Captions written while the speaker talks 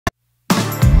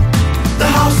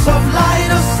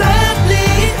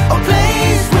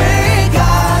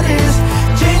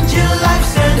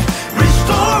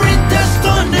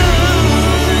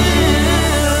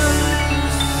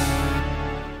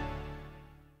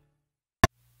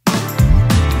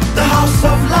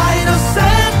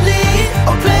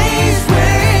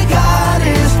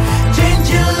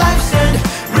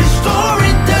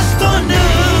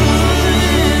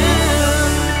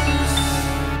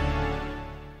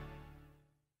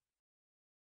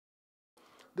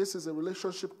This is a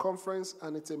relationship conference,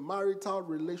 and it's a marital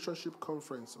relationship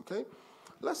conference, okay?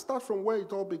 Let's start from where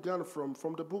it all began from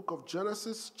the book of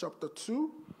Genesis, chapter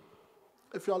 2.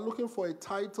 If you are looking for a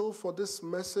title for this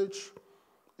message,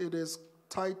 it is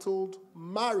titled,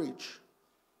 Marriage,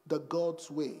 the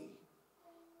God's Way.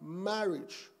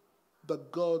 Marriage, the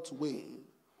God's Way.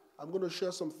 I'm going to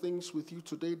share some things with you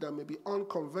today that may be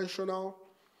unconventional,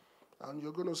 and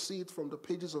you're going to see it from the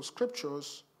pages of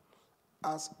scriptures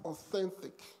as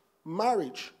authentic.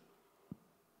 Marriage,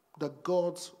 the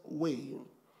God's Way.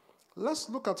 Let's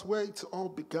look at where it all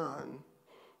began.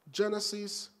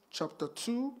 Genesis chapter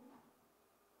 2,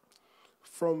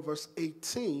 from verse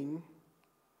 18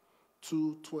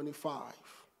 to 25.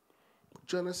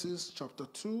 Genesis chapter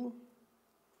 2,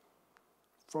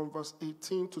 from verse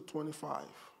 18 to 25.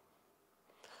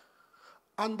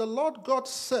 And the Lord God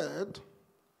said,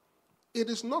 it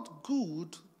is not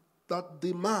good that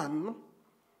the man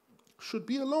should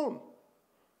be alone.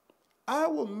 I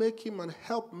will make him an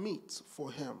helpmeet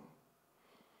for him.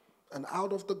 And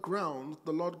out of the ground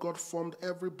the Lord God formed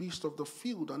every beast of the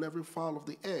field and every fowl of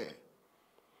the air,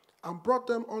 and brought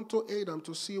them unto Adam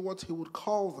to see what he would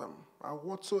call them. And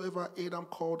whatsoever Adam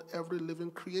called every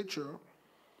living creature,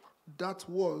 that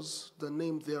was the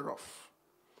name thereof.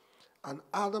 And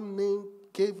Adam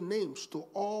gave names to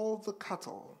all the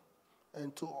cattle,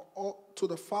 and to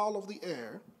the fowl of the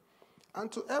air, and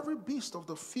to every beast of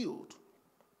the field.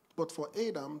 But for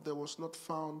Adam there was not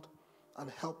found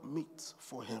an helpmeet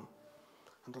for him.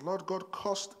 And the Lord God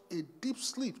caused a deep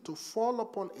sleep to fall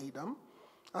upon Adam,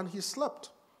 and he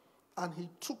slept. And he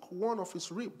took one of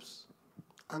his ribs,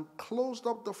 and closed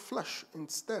up the flesh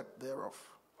instead thereof.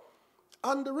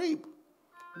 And the rib,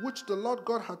 which the Lord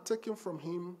God had taken from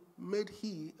him, made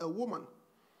he a woman,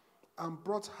 and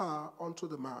brought her unto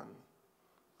the man.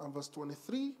 And verse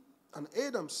 23, and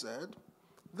Adam said,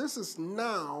 this is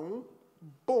now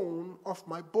bone of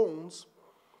my bones,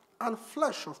 and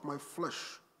flesh of my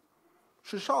flesh.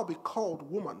 She shall be called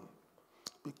woman,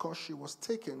 because she was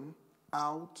taken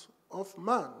out of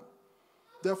man.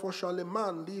 Therefore shall a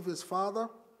man leave his father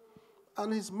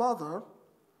and his mother,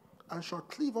 and shall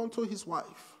cleave unto his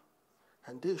wife,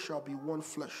 and they shall be one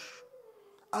flesh.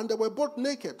 And they were both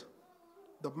naked,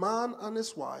 the man and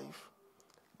his wife,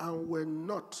 and were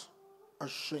not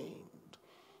ashamed.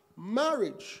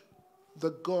 Marriage,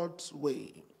 the God's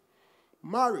way.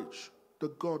 Marriage, the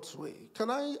God's way.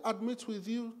 Can I admit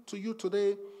to you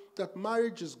today that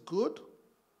marriage is good?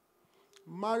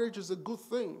 Marriage is a good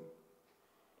thing.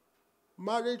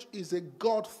 Marriage is a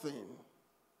God thing.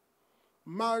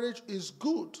 Marriage is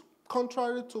good,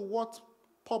 contrary to what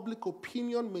public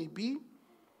opinion may be.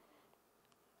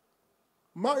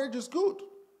 Marriage is good.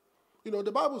 You know,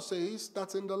 the Bible says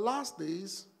that in the last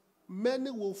days,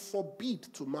 many will forbid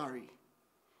to marry.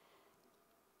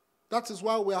 That is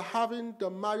why we are having the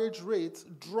marriage rate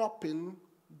dropping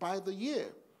by the year.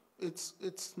 It's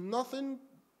nothing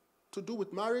to do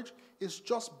with marriage. It's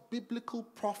just biblical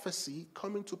prophecy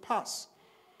coming to pass.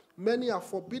 Many are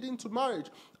forbidden to marry.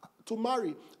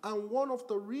 And one of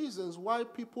the reasons why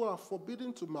people are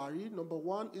forbidden to marry, number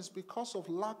one, is because of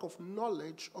lack of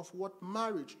knowledge of what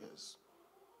marriage is.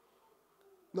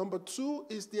 Number two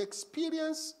is the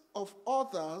experience of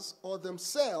others or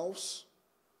themselves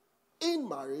in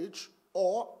marriage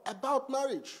or about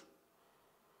marriage.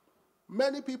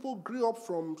 Many people grew up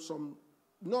from some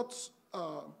not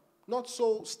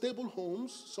so stable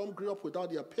homes. Some grew up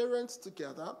without their parents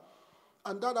together,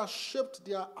 and that has shaped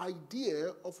their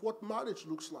idea of what marriage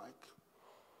looks like.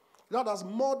 That has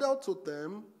modeled to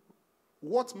them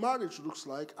what marriage looks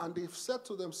like, and they've said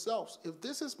to themselves, if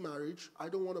this is marriage, I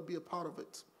don't want to be a part of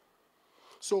it.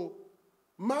 So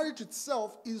marriage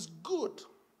itself is good.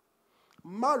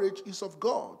 Marriage is of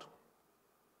God.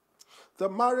 The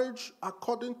marriage,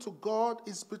 according to God,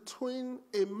 is between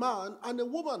a man and a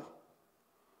woman.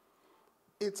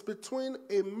 It's between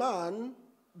a man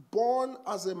born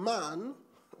as a man.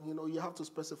 You know, you have to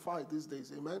specify these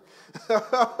days, amen?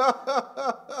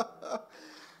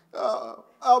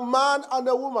 A man and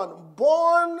a woman,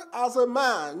 born as a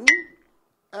man,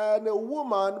 and a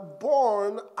woman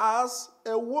born as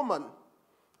a woman.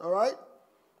 All right?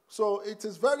 So it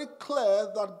is very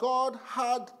clear that God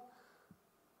had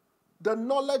the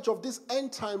knowledge of these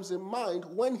end times in mind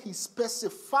when he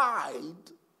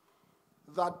specified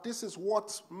that this is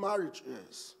what marriage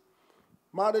is.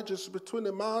 Marriage is between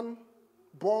a man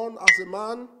born as a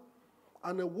man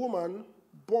and a woman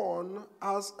born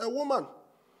as a woman.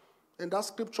 In that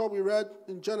scripture we read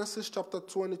in Genesis chapter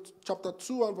 2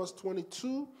 and verse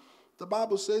 22, the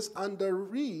Bible says, and the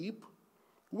rib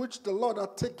which the Lord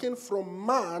had taken from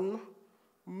man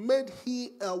made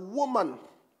he a woman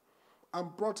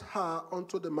and brought her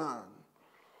unto the man.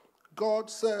 God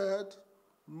said,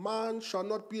 man shall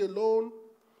not be alone,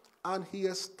 and he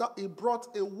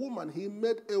brought a woman, he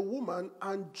made a woman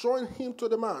and joined him to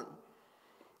the man.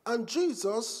 And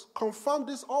Jesus confirmed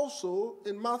this also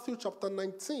in Matthew chapter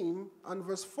 19 and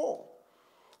verse 4.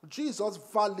 Jesus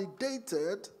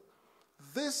validated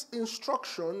this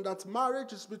instruction that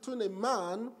marriage is between a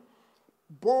man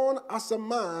born as a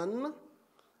man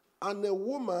and a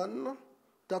woman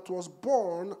that was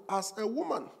born as a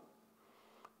woman.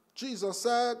 Jesus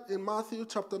said in Matthew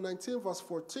chapter 19 verse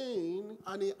 14,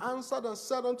 and he answered and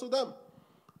said unto them,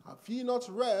 have ye not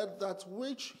read that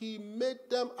which he made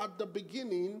them at the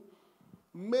beginning,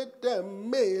 made them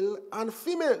male and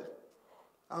female?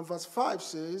 And verse 5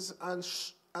 says, and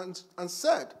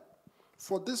said,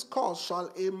 for this cause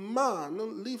shall a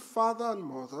man leave father and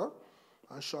mother,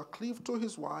 and shall cleave to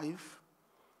his wife,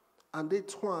 and they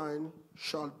twine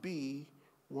shall be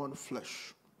one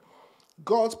flesh.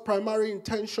 God's primary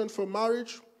intention for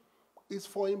marriage is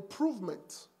for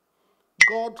improvement.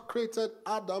 God created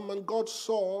Adam, and God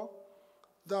saw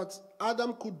that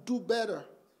Adam could do better,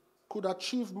 could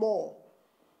achieve more.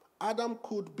 Adam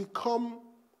could become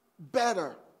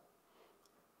better.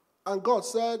 And God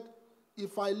said,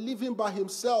 if I leave him by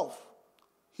himself,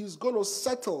 he's going to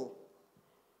settle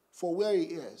for where he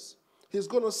is. He's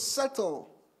going to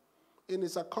settle in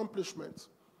his accomplishments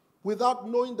without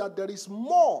knowing that there is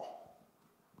more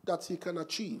that he can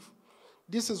achieve.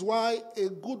 This is why a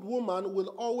good woman will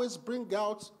always bring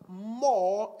out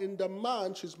more in the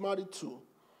man she's married to.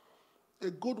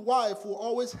 A good wife will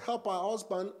always help her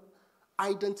husband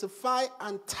identify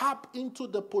and tap into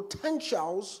the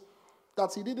potentials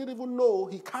that he didn't even know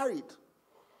he carried.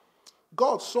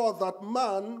 God saw that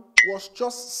man was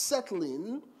just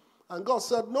settling, and God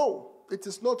said, no, it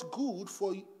is not good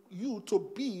for you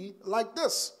to be like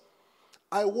this.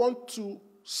 I want to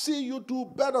see you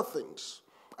do better things.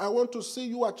 I want to see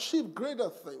you achieve greater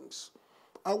things.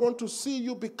 I want to see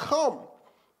you become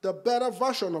the better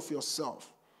version of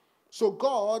yourself. So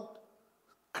God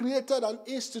created an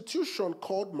institution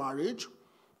called marriage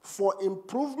for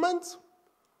improvement,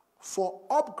 for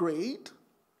upgrade,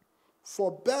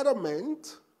 for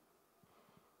betterment.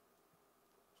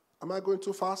 Am I going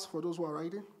too fast for those who are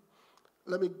writing?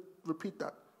 Let me repeat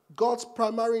that. God's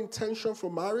primary intention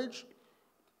for marriage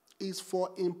is for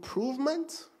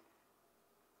improvement,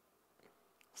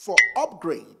 for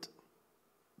upgrade,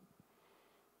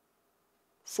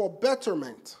 for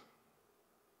betterment,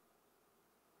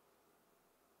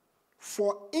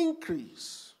 for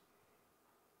increase,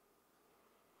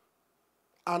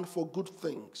 and for good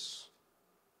things.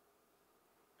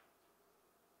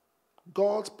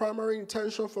 God's primary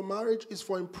intention for marriage is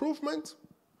for improvement,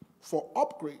 for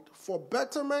upgrade, for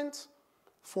betterment,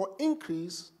 for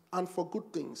increase, and for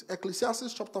good things.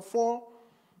 Ecclesiastes chapter 4,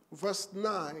 verse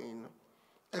 9.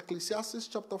 Ecclesiastes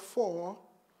chapter 4,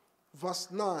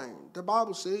 verse 9. The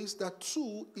Bible says that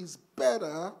two is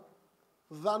better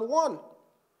than one,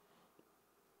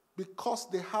 because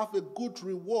they have a good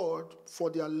reward for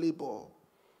their labor.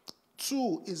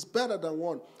 Two is better than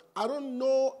one. I don't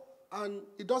know, and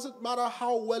it doesn't matter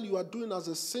how well you are doing as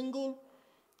a single.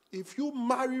 If you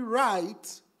marry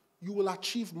right, you will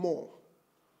achieve more.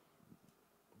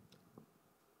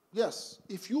 Yes,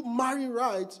 if you marry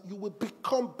right, you will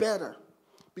become better,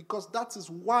 because that is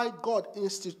why God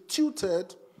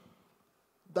instituted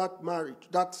that marriage,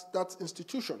 that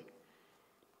institution.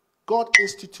 God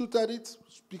instituted it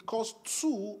because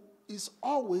two is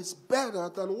always better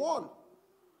than one,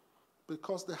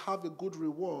 because they have a good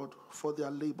reward for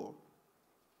their labor.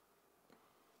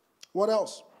 What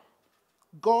else?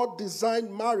 God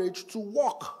designed marriage to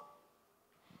work,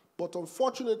 but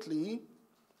unfortunately,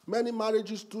 many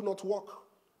marriages do not work.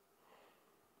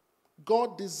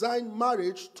 God designed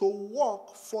marriage to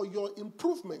work for your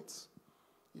improvement.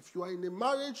 If you are in a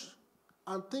marriage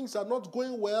and things are not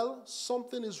going well,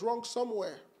 something is wrong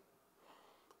somewhere.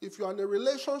 If you are in a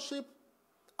relationship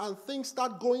and things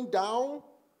start going down,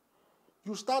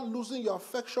 you start losing your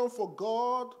affection for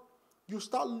God, you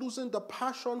start losing the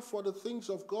passion for the things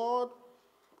of God,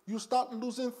 you start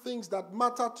losing things that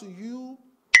matter to you,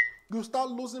 you start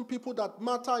losing people that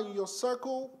matter in your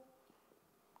circle.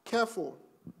 Careful,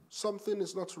 something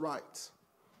is not right.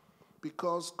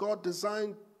 Because God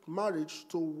designed marriage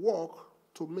to work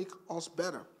to make us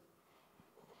better.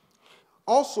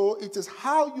 Also, it is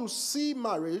how you see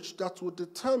marriage that will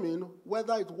determine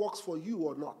whether it works for you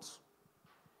or not.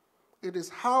 It is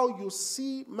how you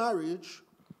see marriage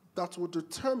that will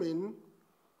determine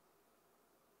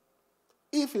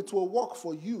if it will work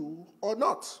for you or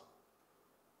not.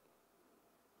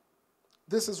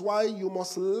 This is why you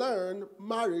must learn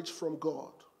marriage from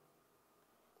God.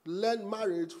 Learn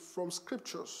marriage from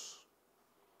scriptures.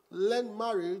 Learn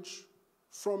marriage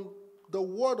from the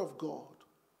Word of God.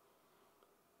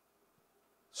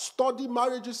 Study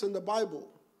marriages in the Bible.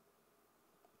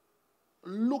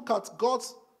 Look at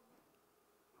God's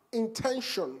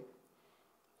intention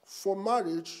for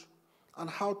marriage and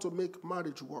how to make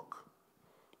marriage work.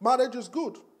 Marriage is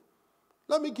good.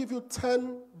 Let me give you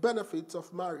 10 benefits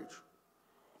of marriage.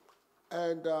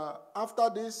 And after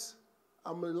this,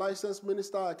 I'm a licensed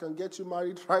minister. I can get you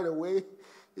married right away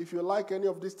if you like any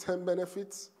of these 10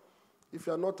 benefits, if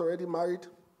you're not already married.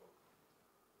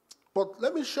 But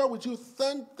let me share with you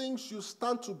 10 things you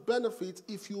stand to benefit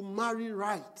if you marry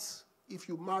right, if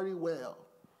you marry well.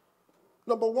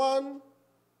 Number one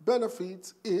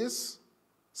benefit is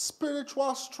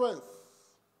spiritual strength.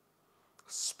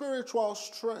 Spiritual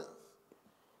strength.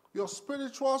 Your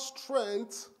spiritual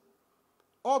strength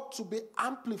ought to be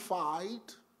amplified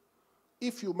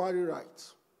if you marry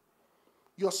right.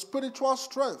 Your spiritual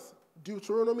strength,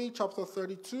 Deuteronomy chapter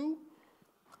 32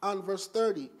 and verse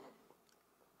 30.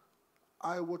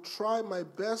 I will try my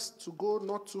best to go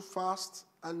not too fast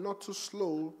and not too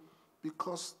slow,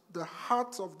 because the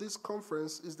heart of this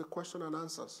conference is the question and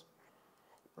answers.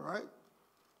 All right?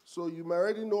 So you may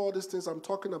already know all these things I'm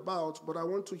talking about, but I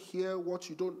want to hear what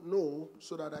you don't know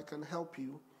so that I can help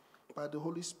you by the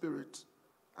Holy Spirit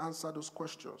answer those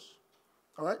questions.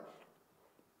 All right?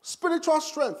 Spiritual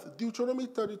strength, Deuteronomy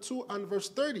 32 and verse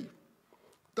 30.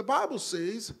 The Bible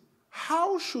says,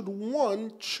 how should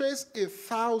one chase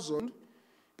 1,000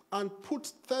 and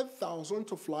put 10,000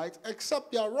 to flight,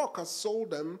 except their rock has sold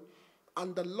them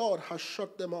and the Lord has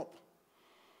shut them up?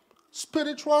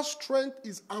 Spiritual strength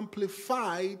is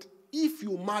amplified if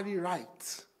you marry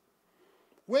right.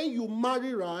 When you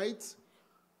marry right,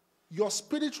 your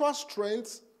spiritual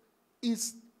strength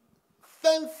is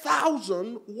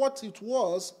 10,000 what it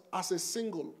was as a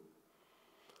single.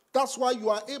 That's why you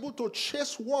are able to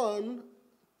chase one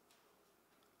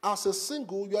as a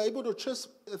single. You are able to chase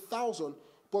 1,000.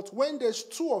 But when there's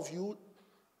two of you,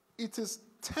 it is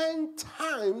 10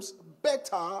 times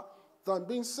better than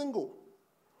being single.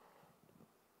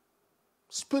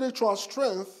 Spiritual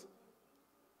strength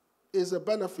is a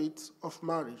benefit of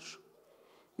marriage.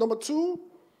 Number two,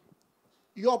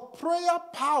 your prayer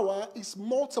power is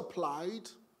multiplied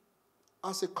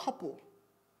as a couple.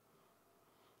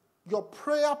 Your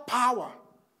prayer power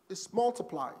is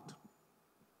multiplied.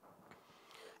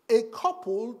 A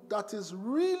couple that is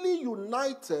really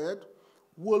united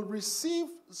will receive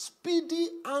speedy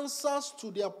answers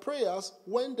to their prayers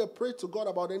when they pray to God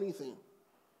about anything.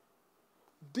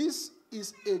 This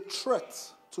is a threat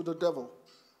to the devil.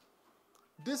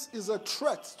 This is a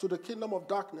threat to the kingdom of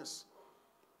darkness.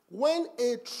 When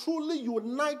a truly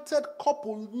united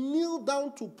couple kneel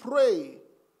down to pray,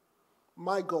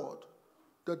 my God,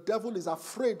 the devil is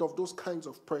afraid of those kinds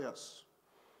of prayers.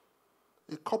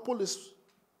 A couple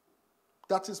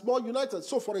that is more united.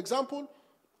 So, for example,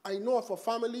 I know of a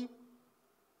family,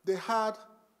 they had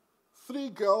 3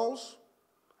 girls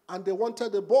and they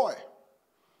wanted a boy.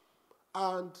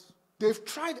 And they've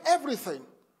tried everything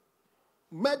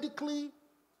medically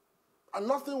and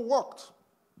nothing worked.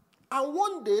 And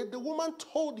one day, the woman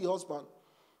told the husband,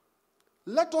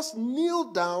 let us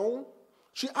kneel down.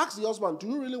 She asked the husband, do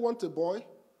you really want a boy?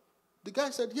 The guy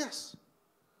said, yes.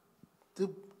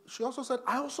 She also said,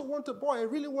 I also want a boy. I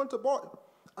really want a boy.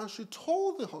 And she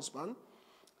told the husband,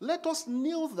 let us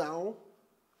kneel down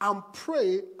and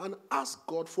pray and ask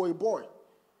God for a boy.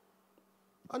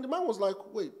 And the man was like,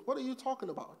 wait, what are you talking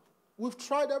about? We've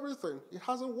tried everything. It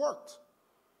hasn't worked.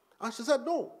 And she said,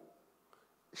 no.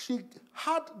 She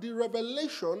had the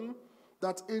revelation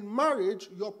that in marriage,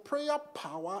 your prayer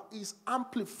power is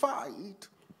amplified.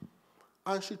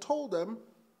 And she told them,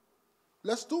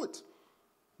 let's do it.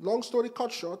 Long story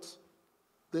cut short,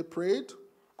 they prayed,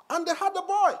 and they had the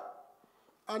boy.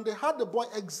 And they had the boy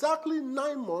exactly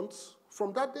 9 months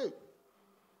from that day.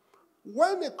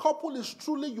 When a couple is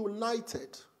truly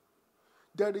united,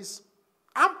 there is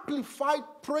amplified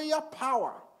prayer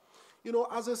power. You know,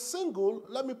 as a single,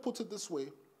 let me put it this way.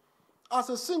 As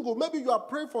a single, maybe you are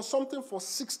praying for something for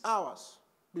 6 hours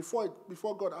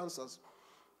before God answers.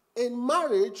 In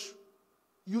marriage,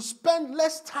 you spend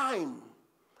less time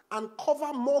and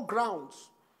cover more grounds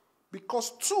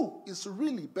because 2 is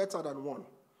really better than 1.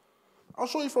 I'll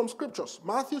show you from scriptures.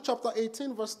 Matthew chapter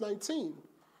 18, verse 19.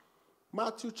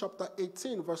 Matthew chapter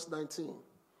 18, verse 19.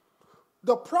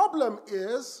 The problem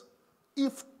is,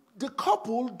 if the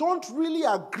couple don't really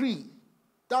agree,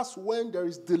 that's when there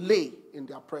is delay in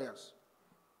their prayers.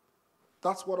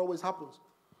 That's what always happens.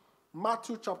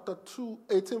 Matthew chapter 2,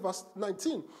 18, verse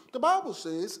 19. The Bible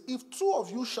says, if two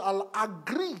of you shall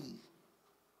agree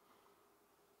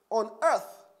on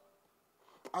earth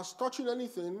as touching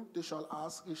anything they shall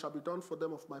ask, it shall be done for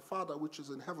them of my Father which is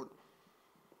in heaven.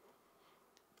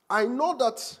 I know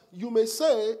that you may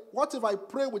say, what if I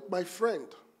pray with my friend?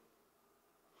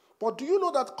 But do you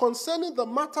know that concerning the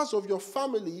matters of your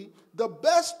family, the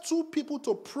best two people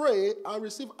to pray and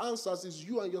receive answers is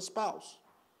you and your spouse?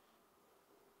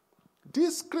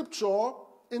 This scripture,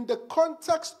 in the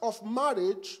context of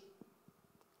marriage,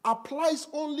 applies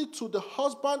only to the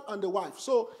husband and the wife.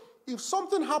 So if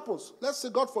something happens, let's say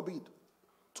God forbid,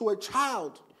 to a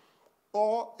child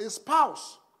or a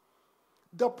spouse,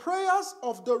 the prayers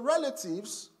of the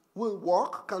relatives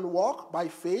can work by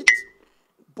faith,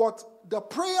 but the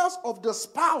prayers of the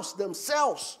spouse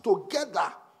themselves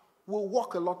together will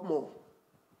work a lot more.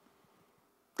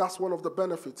 That's one of the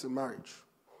benefits in marriage.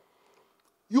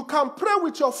 You can pray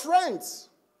with your friends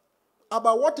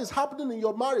about what is happening in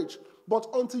your marriage, but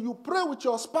until you pray with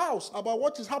your spouse about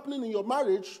what is happening in your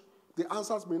marriage, the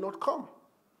answers may not come.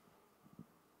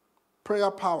 Prayer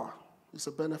power is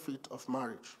a benefit of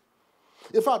marriage.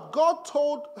 In fact,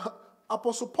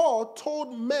 Apostle Paul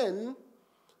told men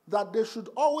that they should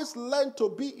always learn to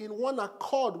be in one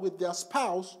accord with their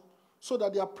spouse so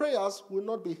that their prayers will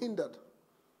not be hindered.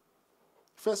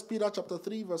 1 Peter chapter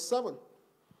 3, verse 7.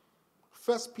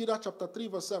 1 Peter chapter 3,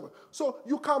 verse 7. So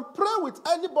you can pray with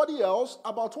anybody else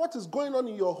about what is going on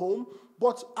in your home,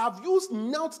 but have you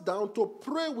knelt down to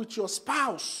pray with your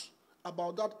spouse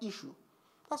about that issue?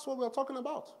 That's what we're talking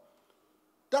about.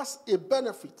 That's a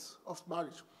benefit of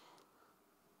marriage.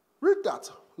 Read that.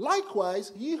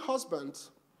 Likewise, ye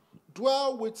husbands,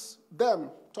 dwell with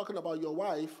them, talking about your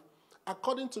wife,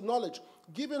 according to knowledge,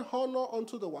 giving honor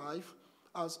unto the wife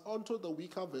as unto the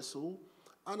weaker vessel,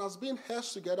 and as being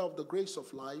heirs together of the grace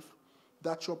of life,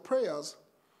 that your prayers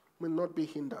may not be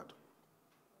hindered.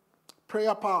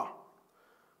 Prayer power.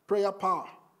 Prayer power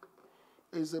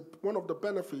is one of the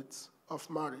benefits of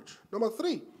marriage. Number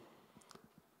 3,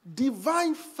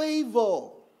 divine favor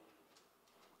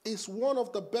is one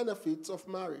of the benefits of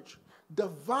marriage.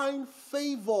 Divine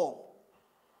favor.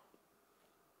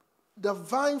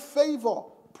 Divine favor.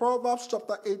 Proverbs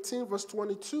chapter 18, verse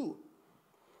 22.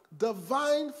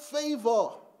 Divine favor.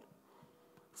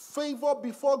 Favor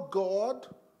before God.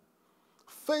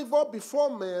 Favor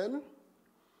before men.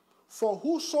 For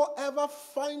whosoever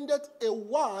findeth a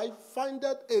wife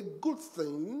findeth a good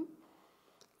thing,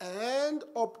 and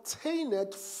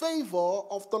obtaineth favor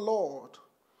of the Lord.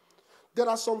 There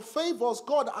are some favors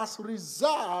God has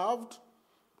reserved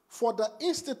for the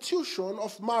institution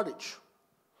of marriage.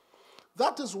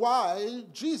 That is why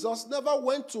Jesus never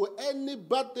went to any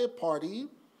birthday party,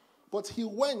 but he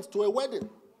went to a wedding,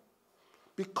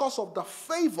 because of the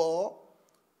favor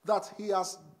that he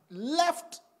has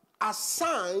left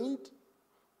assigned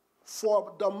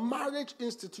for the marriage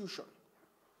institution.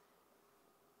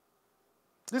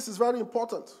 This is very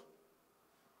important.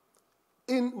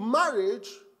 In marriage,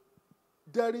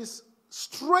 there is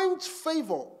strange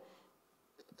favor.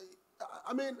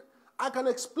 I mean, I can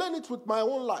explain it with my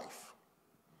own life.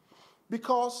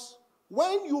 Because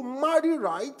when you marry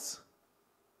right,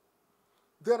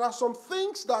 there are some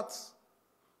things that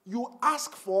you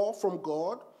ask for from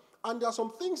God, and there are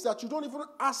some things that you don't even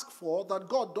ask for that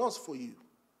God does for you.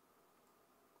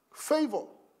 Favor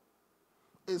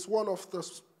is one of the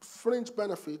fringe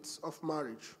benefits of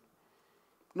marriage.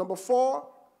 Number 4,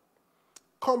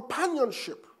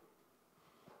 companionship.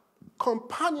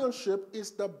 Companionship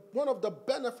is one of the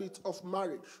benefits of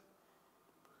marriage.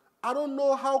 I don't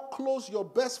know how close your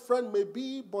best friend may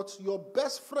be, but your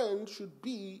best friend should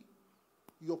be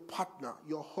your partner,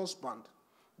 your husband,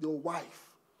 your wife.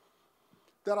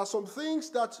 There are some things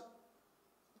that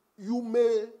you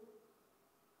may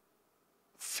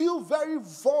feel very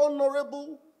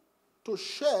vulnerable to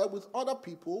share with other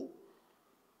people.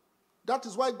 That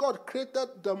is why God created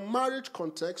the marriage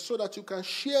context, so that you can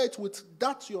share it with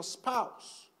your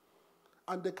spouse,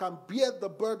 and they can bear the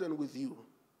burden with you.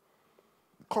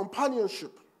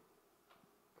 Companionship.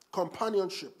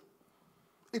 Companionship.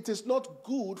 It is not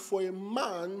good for a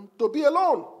man to be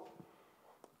alone.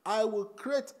 I will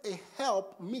create a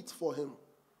help meet for him.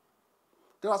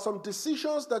 There are some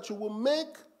decisions that you will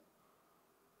make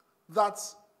that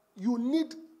you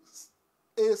need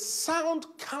a sound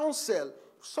counsel,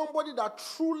 somebody that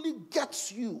truly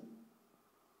gets you.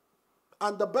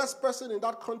 And the best person in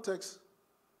that context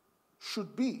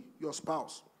should be your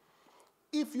spouse.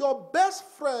 If your best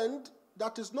friend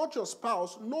that is not your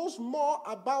spouse knows more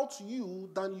about you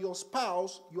than your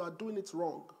spouse, you are doing it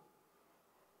wrong.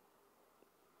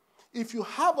 If you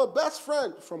have a best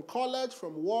friend from college,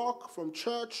 from work, from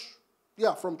church,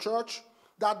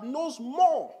 that knows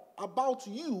more about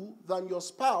you than your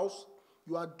spouse,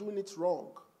 you are doing it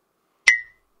wrong.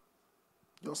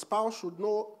 Your spouse should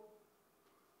know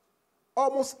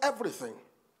almost everything.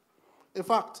 In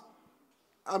fact,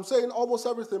 I'm saying almost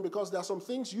everything because there are some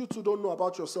things you two don't know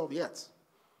about yourself yet.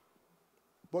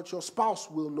 But your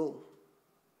spouse will know.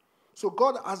 So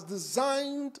God has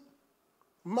designed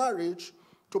marriage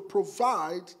to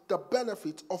provide the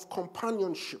benefit of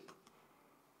companionship.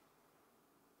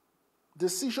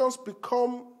 Decisions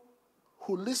become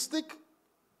holistic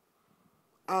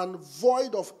and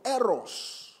void of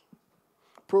errors.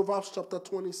 Proverbs chapter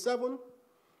 27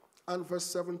 and verse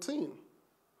 17.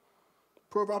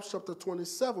 Proverbs chapter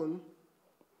 27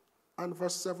 and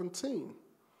verse 17.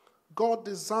 God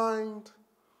designed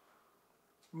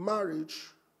marriage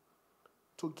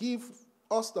to give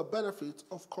us the benefit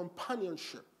of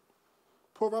companionship.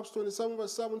 Proverbs 27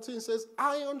 verse 17 says,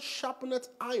 iron sharpeneth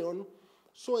iron,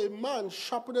 so a man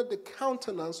sharpeneth the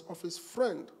countenance of his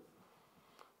friend.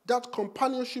 That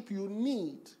companionship you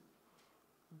need,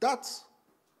 that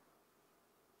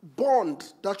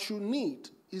bond that you need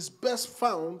is best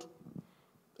found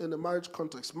in the marriage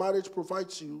context. Marriage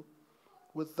provides you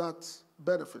with that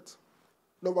benefit.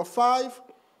 Number 5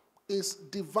 is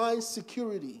divine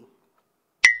security.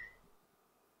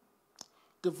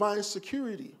 Divine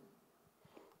security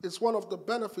is one of the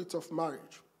benefits of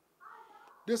marriage.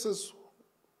 This is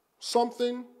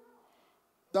something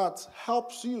that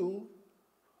helps you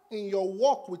in your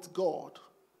walk with God.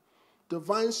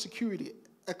 Divine security.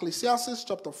 Ecclesiastes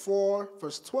chapter 4,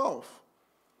 verse 12.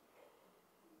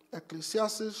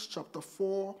 Ecclesiastes chapter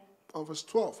 4 and verse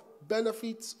 12.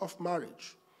 Benefits of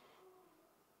marriage.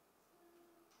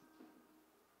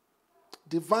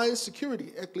 Divine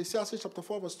security. Ecclesiastes chapter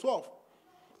 4, verse 12.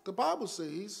 The Bible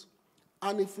says,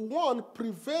 and if one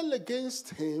prevail against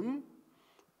him,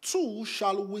 two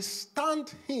shall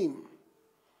withstand him.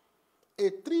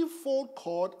 A threefold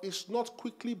cord is not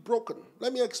quickly broken.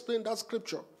 Let me explain that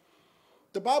scripture.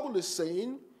 The Bible is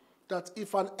saying that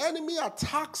if an enemy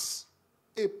attacks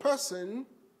a person,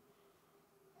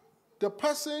 the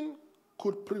person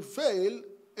could prevail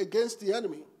against the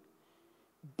enemy.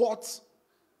 But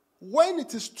when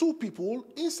it is two people,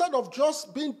 instead of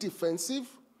just being defensive,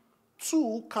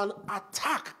 two can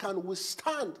attack, can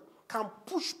withstand, can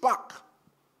push back.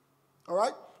 All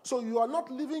right? So you are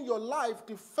not living your life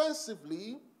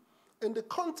defensively. In the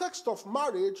context of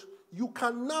marriage, you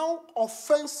can now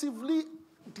offensively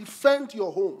defend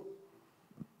your home.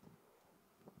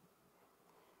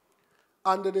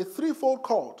 And then a threefold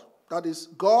cord, that is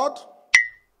God,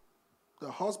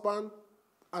 the husband,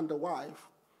 and the wife,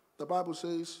 the Bible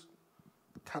says,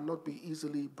 cannot be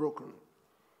easily broken.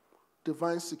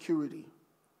 Divine security.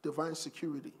 Divine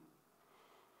security.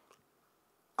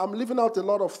 I'm leaving out a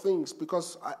lot of things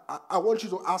because I want you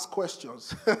to ask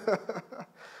questions.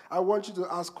 I want you to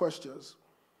ask questions.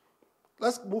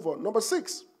 Let's move on. Number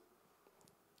 6.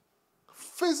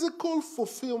 Physical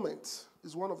fulfillment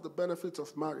is one of the benefits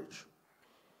of marriage.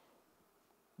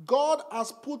 God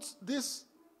has put this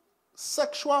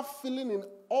sexual feeling in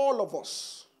all of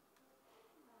us.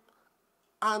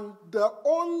 And the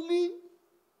only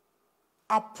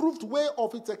approved way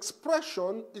of its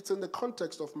expression is in the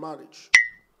context of marriage.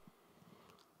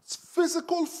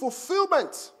 Physical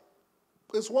fulfillment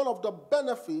is one of the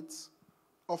benefits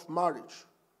of marriage.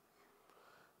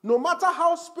 No matter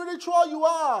how spiritual you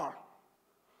are,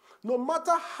 no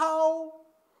matter how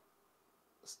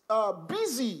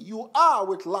busy you are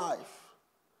with life,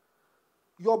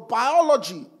 your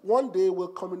biology one day will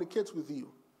communicate with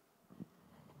you.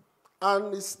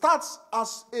 And it starts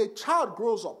as a child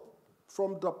grows up.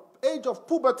 From the age of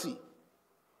puberty,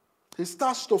 he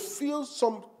starts to feel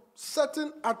some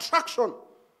certain attraction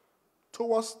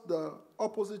towards the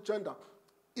opposite gender.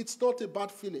 It's not a bad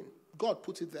feeling. God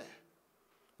put it there.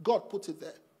 God put it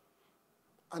there.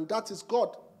 And that is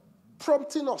God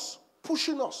prompting us,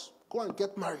 pushing us. Go and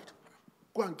get married.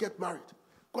 Go and get married.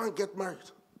 Go and get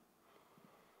married.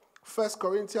 1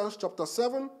 Corinthians chapter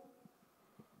 7,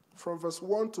 from verse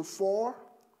 1 to 4.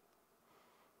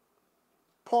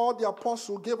 Paul the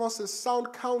apostle gave us a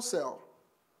sound counsel.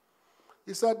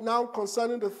 He said, now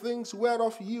concerning the things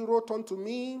whereof ye wrote unto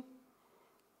me,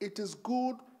 it is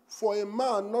good for a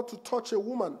man not to touch a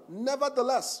woman.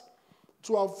 Nevertheless,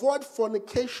 to avoid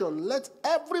fornication, let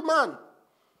every man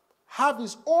have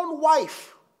his own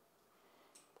wife,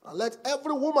 and let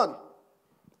every woman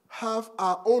have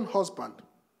her own husband.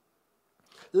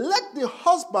 Let the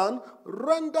husband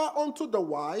render unto the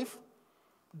wife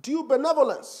due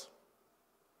benevolence,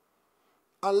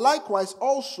 And likewise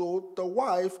also the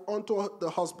wife unto the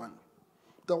husband.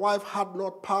 The wife had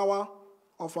not power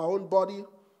of her own body,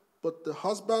 but the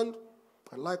husband,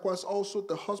 and likewise also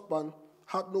the husband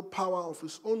had no power of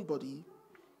his own body,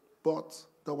 but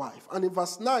the wife. And in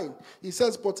verse 9, he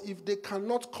says, but if they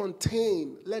cannot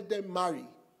contain, let them marry.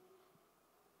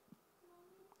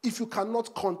 If you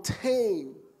cannot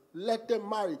contain, let them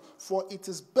marry. For it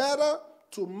is better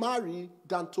to marry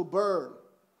than to burn.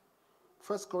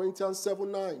 1 Corinthians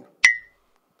 7:9.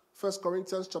 1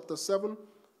 Corinthians chapter 7,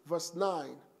 verse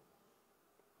 9.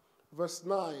 Verse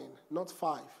 9, not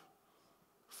 5.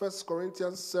 1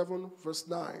 Corinthians 7, verse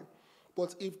 9.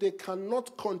 But if they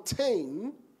cannot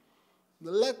contain,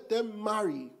 let them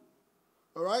marry.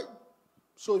 All right?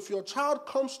 So if your child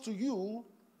comes to you,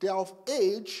 they are of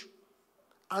age,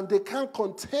 and they can't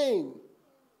contain,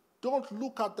 don't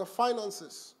look at the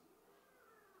finances.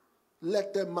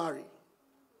 Let them marry.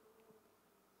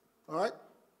 All right?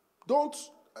 Don't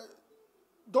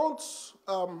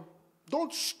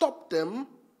stop them.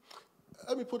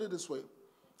 Let me put it this way.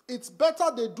 It's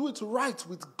better they do it right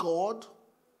with God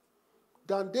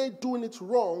than they doing it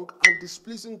wrong and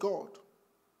displeasing God.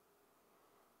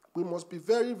 We must be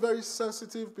very, very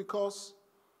sensitive, because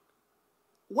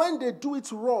when they do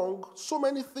it wrong, so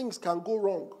many things can go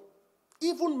wrong.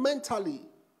 Even mentally,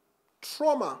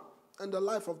 trauma in the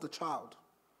life of the child.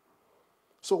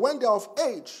 So when they're of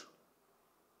age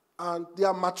and they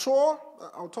are mature,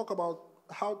 I'll talk about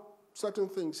how certain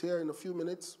things here in a few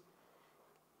minutes.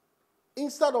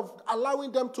 Instead of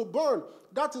allowing them to burn,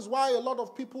 that is why a lot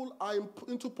of people are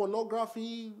into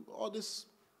pornography, all these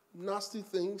nasty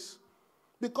things,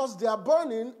 because they are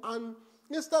burning, and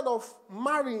instead of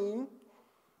marrying,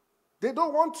 they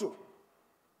don't want to.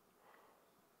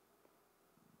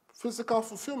 Physical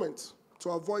fulfillment to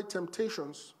avoid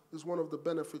temptations is one of the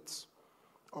benefits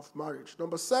of marriage.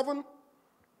 Number 7,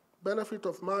 benefit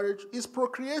of marriage is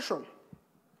procreation.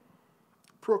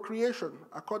 Procreation,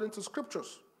 according to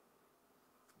scriptures.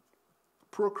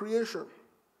 Procreation.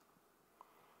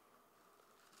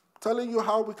 Telling you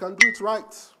how we can do it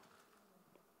right.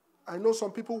 I know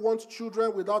some people want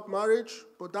children without marriage,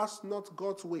 but that's not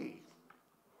God's way.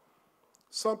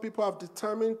 Some people have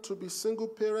determined to be single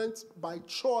parents by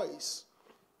choice,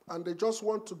 and they just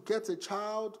want to get a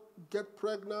child, get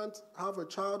pregnant, have a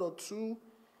child or two,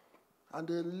 and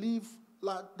they live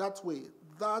like that way.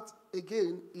 That,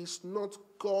 again, is not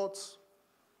God's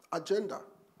agenda.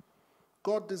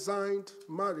 God designed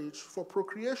marriage for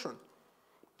procreation.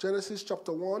 Genesis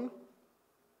chapter 1,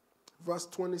 verse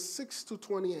 26 to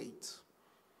 28.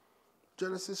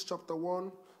 Genesis chapter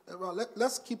 1. Well,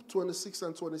 let's keep 26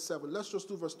 and 27. Let's just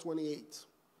do verse 28.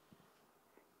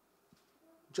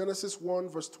 Genesis 1,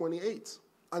 verse 28.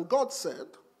 And God said,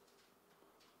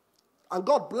 and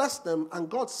God blessed them, and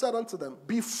God said unto them,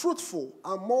 be fruitful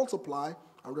and multiply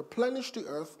and replenish the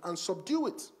earth and subdue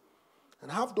it,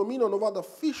 and have dominion over the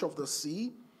fish of the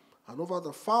sea, and over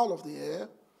the fowl of the air,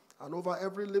 and over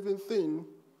every living thing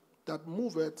that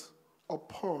moveth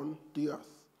upon the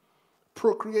earth.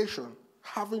 Procreation,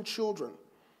 having children,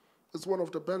 is one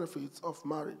of the benefits of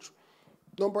marriage.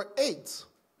 Number 8,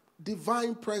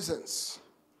 divine presence.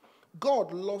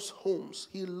 God loves homes.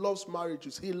 He loves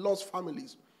marriages. He loves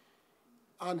families.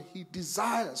 And he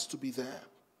desires to be there.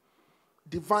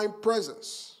 Divine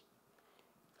presence.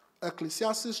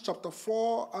 Ecclesiastes chapter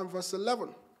 4 and verse 11.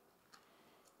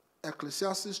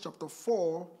 Ecclesiastes chapter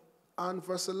 4 and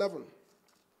verse 11.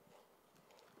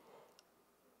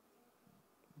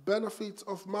 Benefits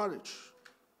of marriage.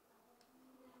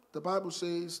 The Bible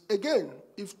says, again,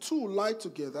 if two lie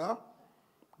together,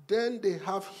 then they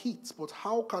have heat. But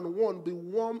how can one be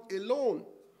warm alone?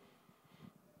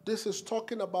 This is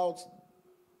talking about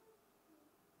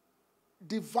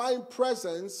divine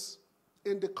presence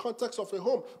in the context of a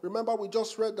home. Remember, we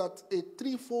just read that a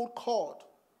threefold cord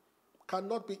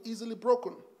cannot be easily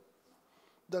broken.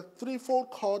 The threefold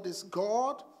cord is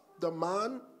God, the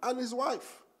man, and his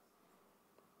wife.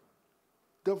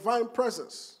 Divine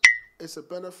presence is a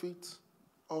benefit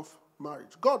of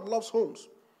marriage. God loves homes.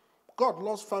 God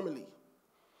loves family.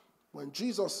 When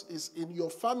Jesus is in your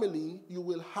family, you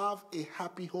will have a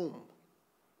happy home.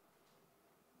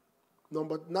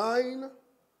 Number 9,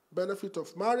 benefit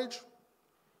of marriage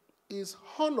is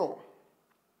honor.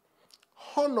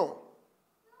 Honor.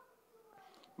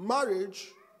 Marriage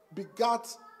begat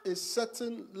a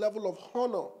certain level of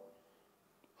honor.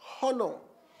 Honor.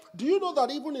 Do you know that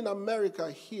even in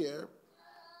America here,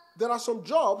 there are some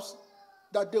jobs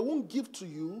that they won't give to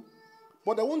you,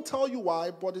 but they won't tell you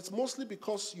why, but it's mostly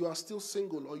because you are still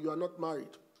single or you are not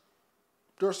married.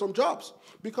 There are some jobs.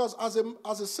 Because as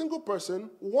a single person,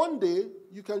 one day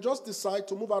you can just decide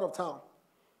to move out of town.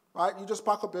 Right? You just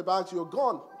pack up your bags, you're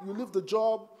gone. You leave the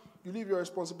job, you leave your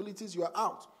responsibilities, you are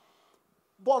out.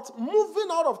 But moving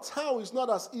out of town is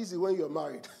not as easy when you're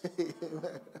married.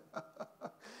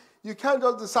 You can't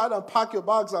just decide and pack your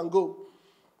bags and go.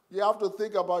 You have to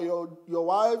think about your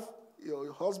wife,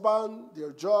 your husband,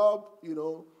 their job,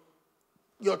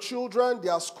 your children,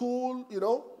 their school,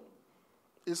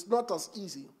 It's not as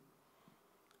easy.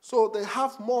 So they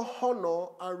have more honor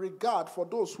and regard for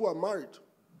those who are married.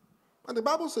 And the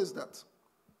Bible says that.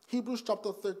 Hebrews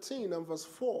chapter 13 and verse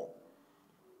 4.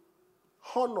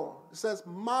 Honor. It says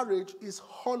marriage is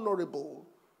honorable.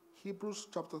 Hebrews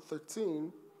chapter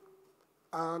 13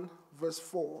 and verse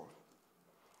 4.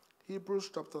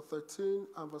 Hebrews chapter 13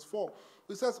 and verse 4.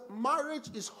 It says marriage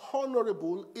is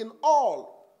honorable in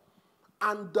all,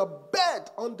 and the bed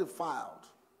undefiled.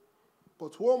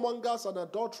 But whoremongers and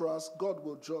adulterers God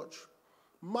will judge.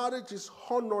 Marriage is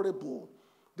honorable.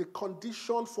 The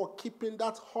condition for keeping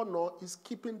that honor is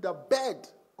keeping the bed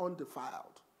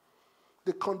undefiled.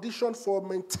 The condition for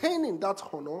maintaining that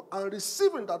honor and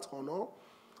receiving that honor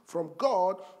from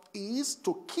God is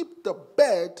to keep the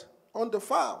bed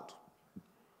undefiled.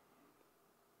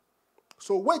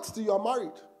 So wait till you are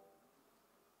married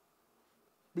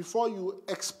before you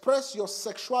express your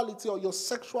sexuality or your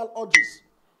sexual urges.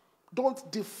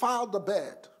 Don't defile the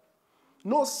bed.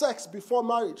 No sex before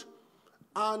marriage.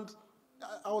 And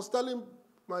I was telling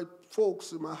my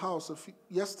folks in my house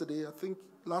yesterday, I think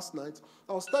last night,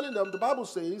 I was telling them the Bible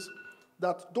says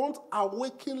that don't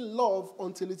awaken love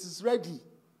until it is ready.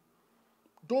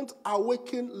 Don't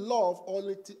awaken love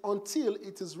until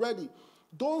it is ready.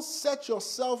 Don't set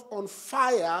yourself on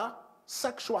fire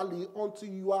sexually until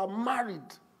you are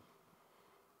married.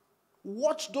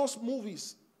 Watch those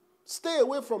movies. Stay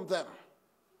away from them.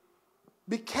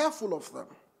 Be careful of them.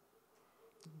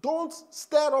 Don't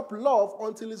stir up love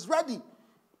until it's ready.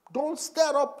 Don't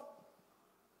stir up.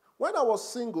 When I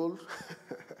was single,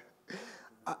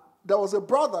 there was a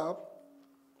brother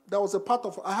that was a part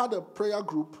of, I had a prayer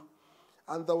group,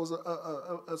 and there was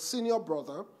a senior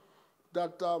brother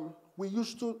that we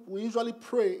usually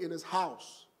pray in his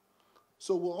house.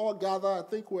 So we'll all gather, I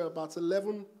think we're about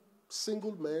 11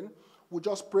 single men. We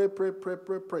just pray.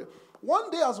 One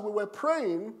day as we were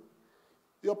praying,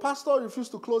 your pastor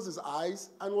refused to close his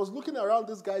eyes and was looking around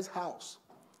this guy's house.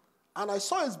 And I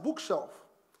saw his bookshelf.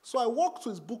 So I walked to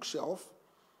his bookshelf,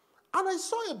 and I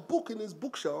saw a book in his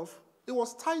bookshelf. It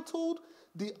was titled,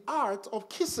 The Art of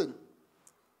Kissing.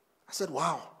 I said,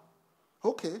 wow,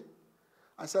 okay.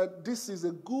 I said, this is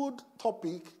a good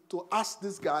topic to ask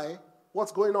this guy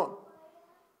what's going on.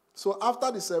 So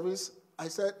after the service, I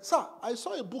said, sir, I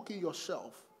saw a book in your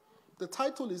shelf. The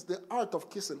title is The Art of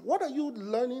Kissing. What are you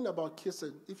learning about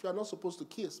kissing if you are not supposed to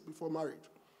kiss before marriage?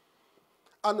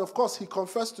 And of course, he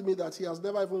confessed to me that he has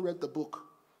never even read the book.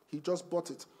 He just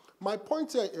bought it. My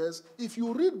point here is, if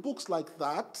you read books like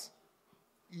that,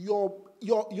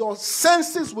 your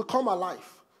senses will come alive.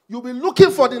 You'll be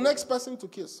looking for the next person to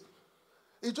kiss.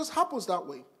 It just happens that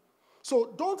way.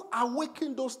 So don't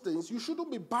awaken those things. You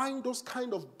shouldn't be buying those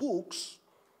kind of books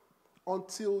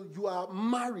until you are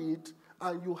married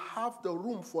and you have the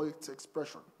room for its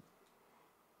expression.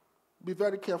 Be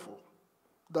very careful.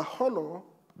 The honor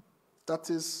that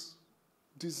is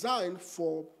designed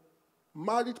for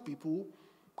married people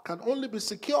can only be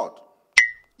secured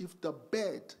if the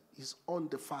bed is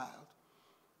undefiled.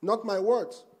 Not my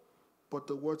words, but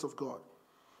the words of God.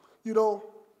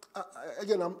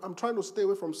 Again, I'm trying to stay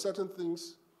away from certain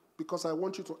things because I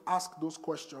want you to ask those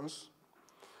questions.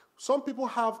 Some people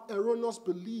have erroneous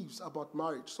beliefs about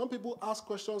marriage. Some people ask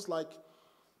questions like,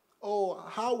 oh,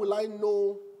 how will I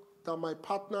know that my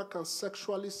partner can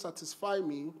sexually satisfy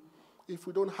me if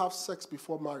we don't have sex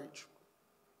before marriage?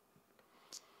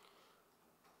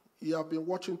 You have been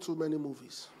watching too many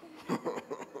movies. You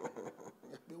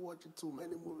have been watching too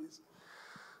many movies.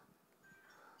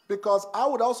 Because I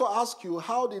would also ask you,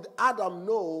 how did Adam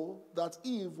know that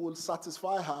Eve would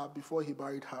satisfy her before he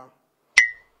married her?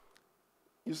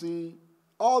 You see,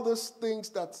 all those things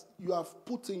that you have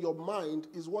put in your mind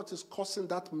is what is causing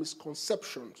that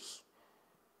misconceptions.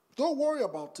 Don't worry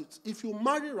about it. If you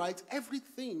marry right,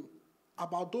 everything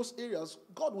about those areas,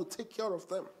 God will take care of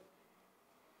them.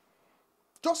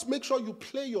 Just make sure you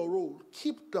play your role.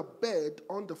 Keep the bed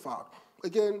undefiled.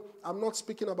 Again, I'm not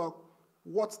speaking about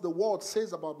what the world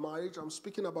says about marriage. I'm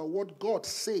speaking about what God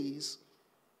says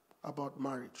about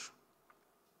marriage.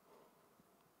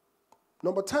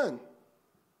 Number 10,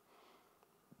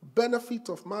 benefit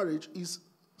of marriage is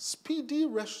speedy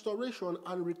restoration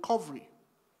and recovery.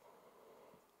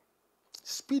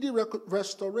 speedy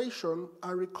restoration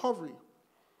and recovery.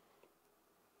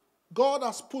 God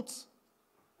has put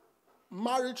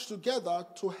marriage together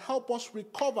to help us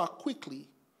recover quickly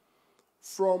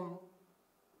from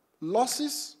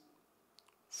losses,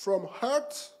 from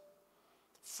hurt,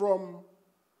 from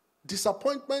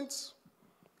disappointments,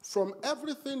 from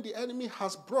everything the enemy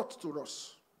has brought to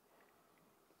us.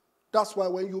 That's why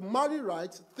when you marry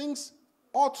right, things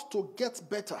ought to get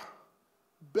better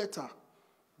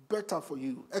for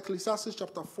you. Ecclesiastes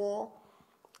chapter 4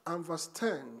 and verse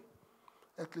 10.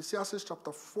 Ecclesiastes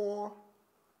chapter 4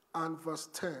 and verse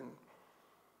 10.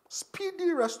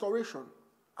 Speedy restoration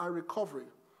and recovery.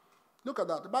 Look at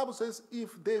that. The Bible says,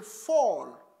 if they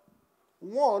fall,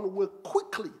 one will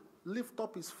quickly lift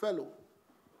up his fellow.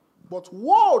 But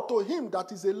woe to him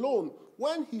that is alone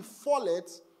when he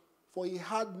falleth, for he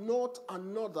had not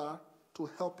another to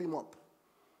help him up.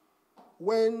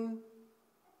 When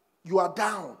you are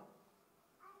down,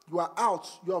 you are out,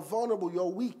 you are vulnerable, you are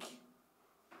weak,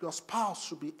 your spouse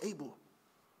should be able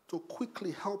to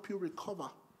quickly help you recover,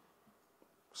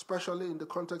 especially in the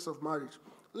context of marriage.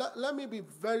 Let me be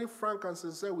very frank and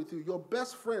sincere with you. Your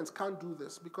best friends can't do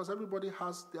this because everybody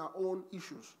has their own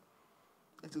issues.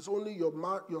 It is only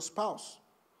your spouse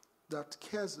that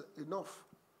cares enough,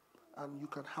 and you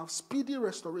can have speedy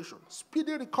restoration,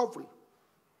 speedy recovery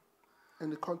in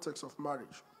the context of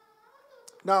marriage.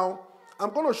 Now,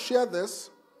 I'm going to share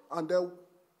this, and then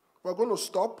we're going to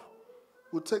stop.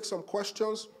 We'll take some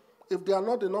questions. If there are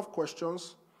not enough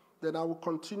questions, then I will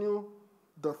continue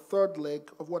the third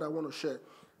leg of what I want to share.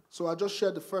 So I just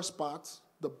shared the first part,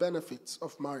 the benefits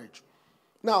of marriage.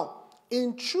 Now,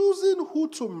 in choosing who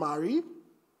to marry,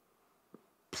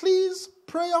 please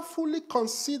prayerfully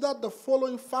consider the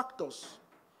following factors.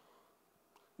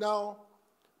 Now,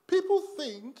 people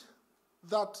think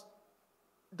that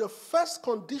the first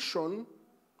condition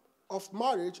of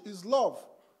marriage is love.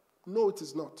 No, it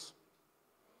is not.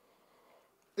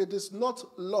 It is not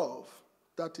love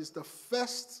that is the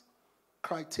first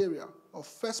criteria or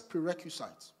first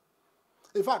prerequisite.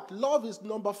 In fact, love is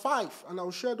number 5, and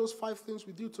I'll share those 5 things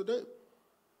with you today.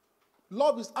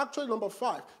 Love is actually number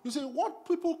 5. You see, what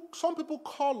some people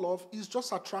call love is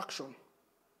just attraction.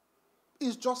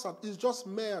 It's just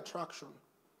mere attraction.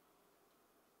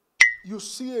 You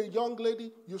see a young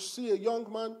lady, you see a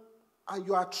young man, and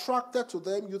you're attracted to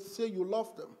them, you say you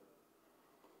love them.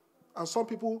 And some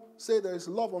people say there is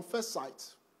love on first sight.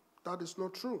 That is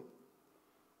not true.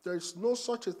 There is no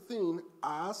such a thing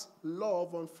as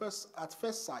love at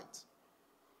first sight.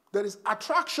 There is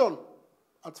attraction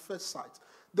at first sight.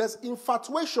 There's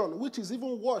infatuation, which is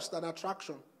even worse than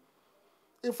attraction.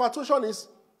 Infatuation is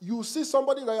you see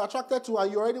somebody that you're attracted to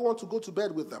and you already want to go to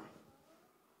bed with them.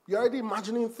 You're already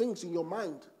imagining things in your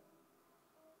mind.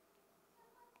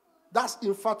 That's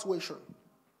infatuation.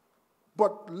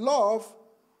 But love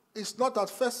is not at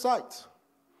first sight,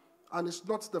 and it's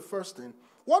not the first thing.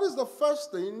 What is the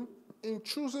first thing in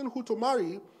choosing who to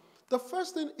marry? The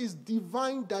first thing is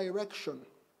divine direction.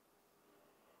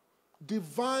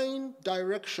 Divine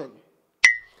direction.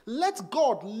 Let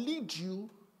God lead you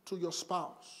to your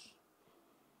spouse.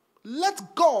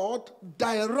 Let God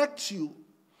direct you.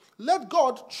 Let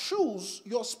God choose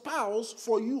your spouse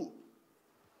for you.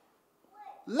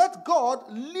 Let God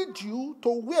lead you to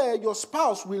where your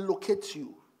spouse will locate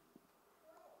you.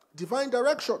 Divine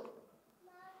direction.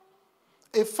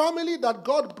 A family that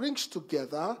God brings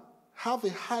together have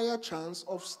a higher chance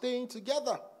of staying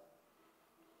together.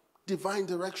 Divine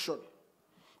direction.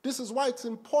 This is why it's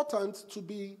important to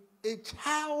be a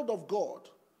child of God.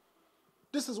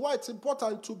 This is why it's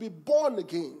important to be born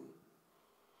again.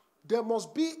 There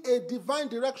must be a divine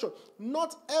direction.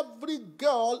 Not every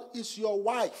girl is your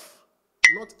wife.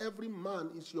 Not every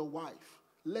man is your wife.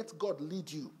 Let God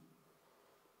lead you.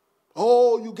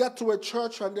 Oh, you get to a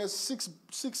church and there's six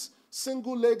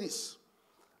single ladies.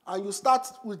 And you start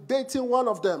with dating one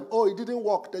of them. Oh, it didn't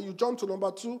work. Then you jump to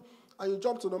number 2 and you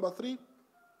jump to number 3.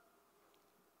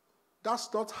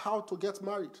 That's not how to get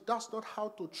married. That's not how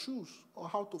to choose or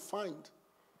how to find.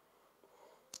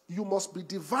 You must be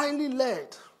divinely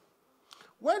led.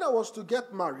 When I was to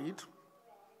get married,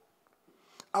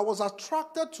 I was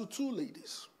attracted to 2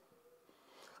 ladies.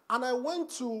 And I went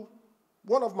to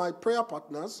one of my prayer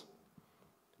partners.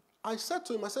 I said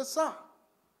to him, I said, "Sir,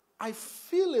 I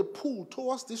feel a pull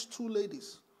towards these 2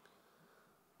 ladies."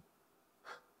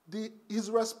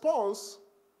 His response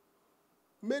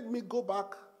made me go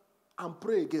back and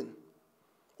pray again.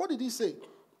 What did he say?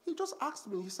 He just asked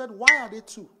me, he said, "Why are they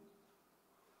 2?"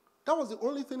 That was the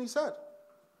only thing he said.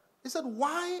 He said,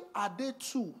 "Why are they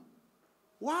 2?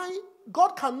 Why?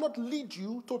 God cannot lead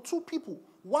you to 2 people.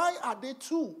 Why are they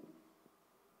 2?"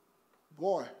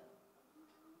 Boy,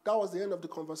 that was the end of the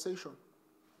conversation.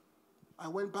 I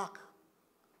went back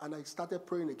and I started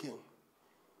praying again.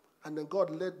 And then God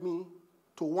led me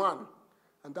to one.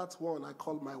 And that's one I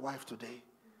call my wife today.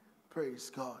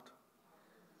 Praise God.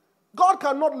 God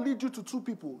cannot lead you to two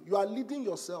people. You are leading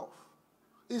yourself.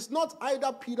 It's not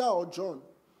either Peter or John.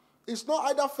 It's not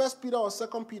either 1 Peter or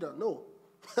 2 Peter. No.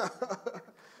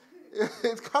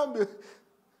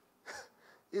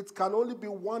 It can only be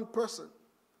one person.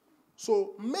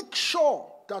 So make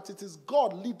sure that it is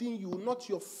God leading you, not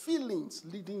your feelings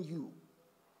leading you.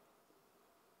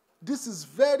 This is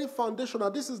very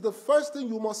foundational. This is the first thing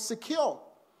you must secure.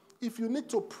 If you need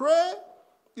to pray,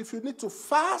 if you need to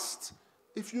fast,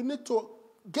 if you need to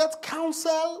get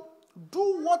counsel,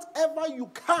 do whatever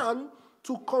you can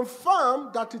to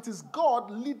confirm that it is God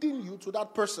leading you to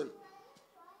that person.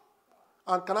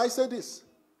 And can I say this?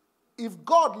 If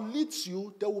God leads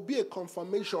you, there will be a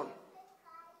confirmation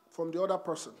from the other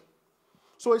person.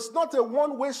 So it's not a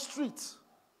one-way street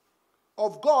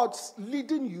of God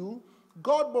leading you.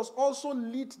 God must also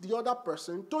lead the other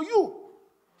person to you.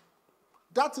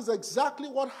 That is exactly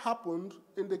what happened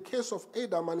in the case of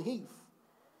Adam and Eve.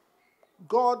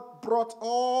 God brought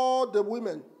all the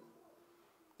women.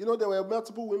 You know, there were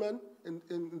multiple women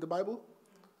in the Bible.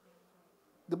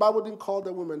 The Bible didn't call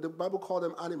them women. The Bible called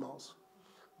them animals.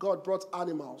 God brought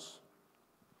animals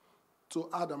to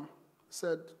Adam,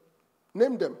 said,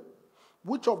 name them.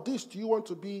 Which of these do you want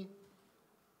to be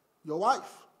your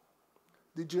wife?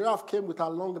 The giraffe came with a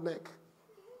long neck.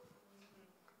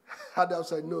 Adam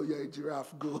said, no, you're a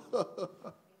giraffe, go.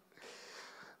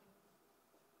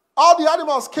 All the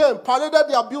animals came, paraded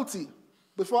their beauty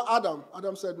before Adam.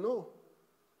 Adam said, no.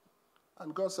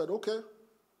 And God said, okay,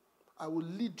 I will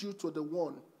lead you to the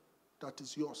one that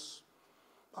is yours.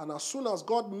 And as soon as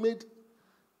God made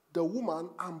the woman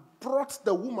and brought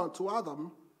the woman to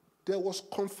Adam, there was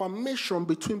confirmation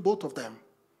between both of them.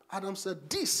 Adam said,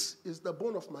 this is the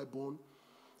bone of my bone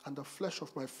and the flesh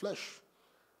of my flesh,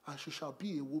 and she shall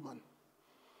be a woman.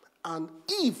 And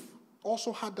Eve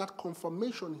also had that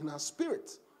confirmation in her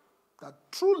spirit that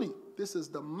truly this is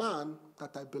the man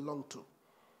that I belong to.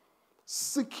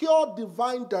 Secure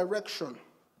divine direction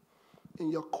in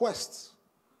your quest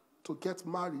to get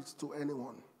married to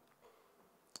anyone.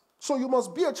 So you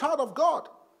must be a child of God.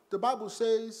 The Bible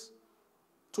says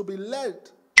to be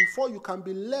led, before you can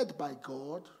be led by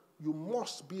God, you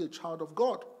must be a child of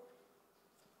God.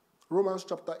 Romans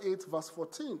chapter 8 verse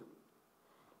 14.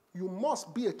 You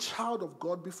must be a child of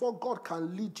God before God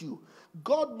can lead you.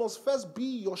 God must first be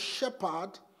your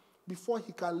shepherd before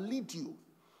he can lead you.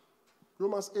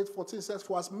 Romans 8:14 says,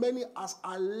 for as many as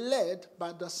are led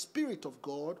by the Spirit of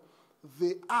God,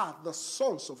 they are the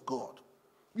sons of God.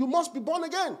 You must be born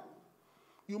again.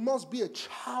 You must be a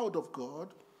child of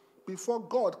God before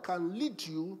God can lead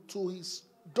you to his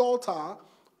daughter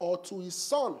or to his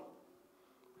son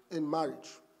in marriage.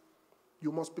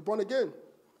 You must be born again.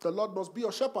 The Lord must be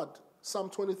your shepherd. Psalm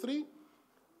 23,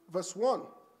 verse 1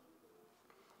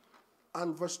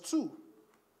 and verse 2.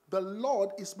 The Lord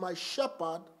is my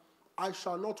shepherd, I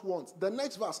shall not want. The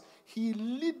next verse, he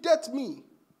leadeth me.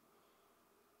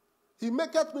 He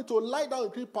maketh me to lie down in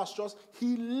green pastures.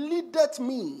 He leadeth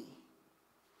me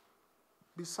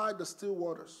beside the still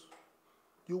waters.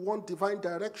 You want divine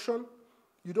direction.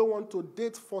 You don't want to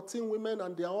date 14 women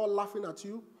and they're all laughing at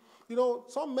you. You know,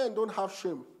 some men don't have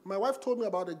shame. My wife told me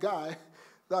about a guy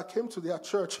that came to their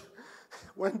church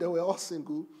when they were all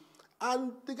single.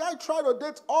 And the guy tried to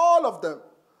date all of them.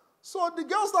 So the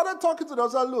girl started talking to them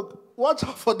and said, look, watch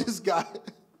out for this guy.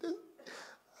 They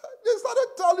started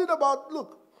telling about,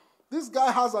 look, this guy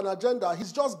has an agenda.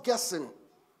 He's just guessing.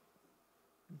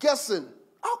 Guessing.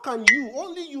 How can you,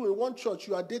 only you in one church,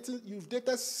 you've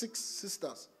dated 6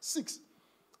 sisters. 6.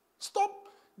 Stop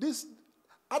this.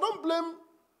 I don't blame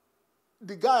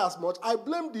the guy as much. I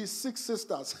blame the 6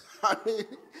 sisters. I mean,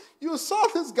 you saw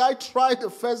this guy try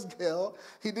the first girl.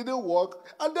 He didn't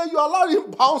work. And then you allowed him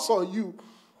bounce on you.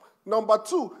 Number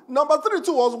 2. Number 3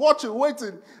 too was watching,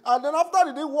 waiting. And then after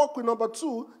he didn't work with number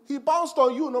 2, he bounced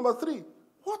on you, number 3.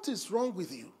 What is wrong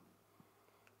with you?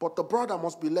 But the brother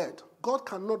must be led. God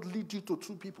cannot lead you to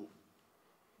 2 people.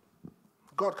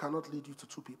 God cannot lead you to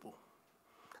 2 people.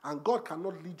 And God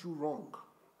cannot lead you wrong.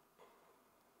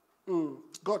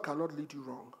 God cannot lead you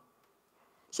wrong.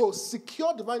 So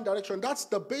secure divine direction. That's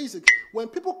the basic. When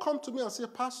people come to me and say,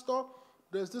 Pastor,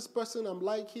 there's this person I'm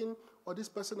liking, or this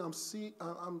person I'm seeing,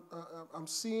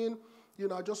 you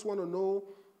know, I just want to know,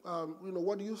 you know,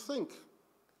 what do you think?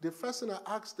 The first thing I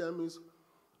ask them is,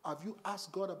 have you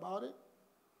asked God about it?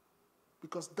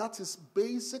 Because that is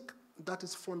basic, that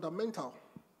is fundamental.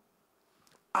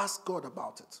 Ask God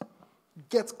about it.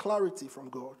 Get clarity from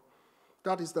God.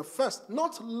 That is the first.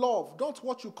 Not love, not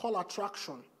what you call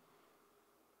attraction.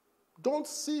 Don't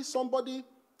see somebody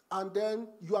and then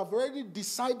you have already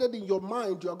decided in your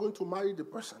mind you are going to marry the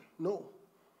person. No.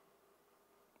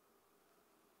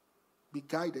 Be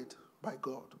guided by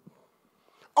God.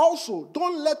 Also,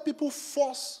 don't let people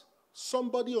force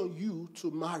somebody on you to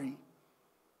marry.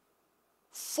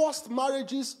 Forced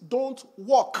marriages don't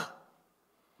work.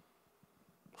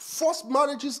 Forced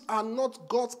marriages are not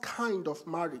God's kind of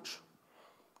marriage.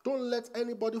 Don't let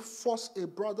anybody force a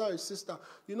brother or a sister.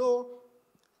 You know,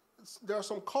 there are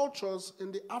some cultures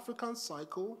in the African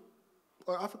circle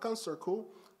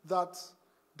that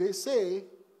they say,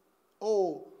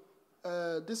 oh,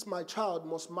 this my child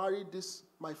must marry this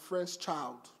my friend's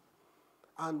child.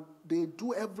 And they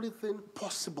do everything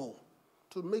possible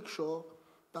to make sure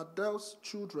that those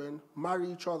children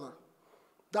marry each other.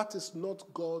 That is not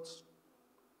God's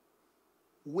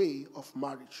way of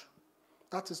marriage.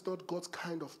 That is not God's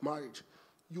kind of marriage.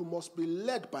 You must be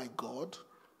led by God,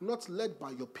 not led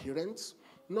by your parents,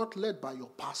 not led by your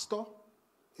pastor.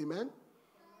 Amen?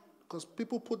 Because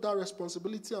people put that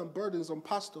responsibility and burdens on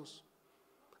pastors.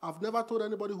 I've never told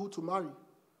anybody who to marry.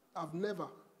 I've never.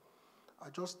 I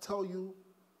just tell you,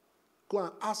 go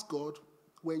and ask God.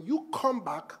 When you come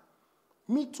back,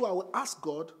 me too, I will ask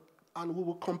God, and we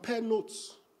will compare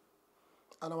notes.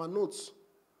 And our notes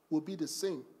will be the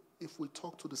same if we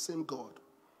talk to the same God.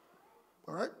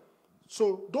 All right?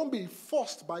 So don't be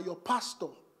forced by your pastor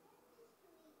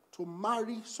to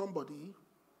marry somebody.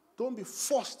 Don't be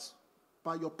forced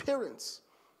by your parents.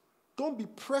 Don't be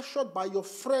pressured by your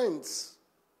friends.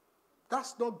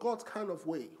 That's not God's kind of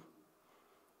way.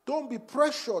 Don't be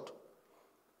pressured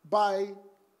by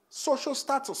social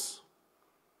status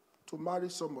to marry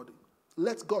somebody.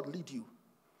 Let God lead you.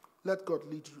 Let God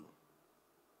lead you.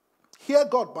 Hear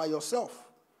God by yourself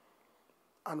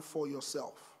and for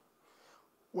yourself.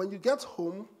 When you get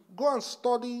home, go and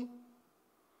study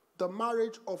the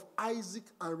marriage of Isaac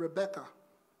and Rebekah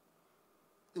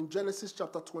in Genesis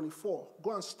chapter 24.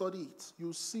 Go and study it.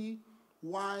 You'll see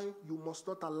why you must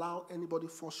not allow anybody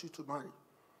force you to marry.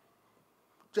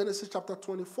 Genesis chapter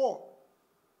 24.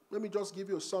 Let me just give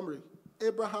you a summary.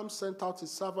 Abraham sent out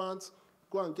his servants,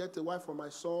 go and get a wife for my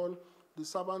son. The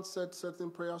servant said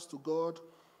certain prayers to God.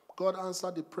 God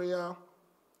answered the prayer.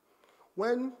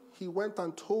 When he went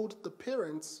and told the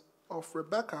parents of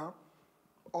Rebekah,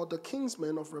 or the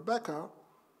kinsmen of Rebekah,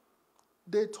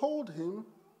 they told him,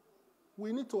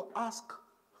 we need to ask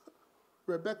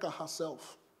Rebekah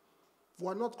herself.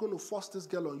 We're not going to force this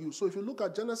girl on you. So if you look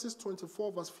at Genesis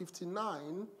 24 verse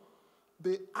 59,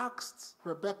 they asked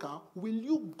Rebekah, will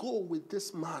you go with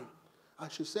this man?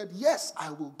 And she said, yes, I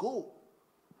will go.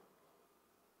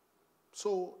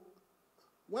 So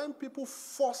when people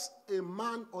force a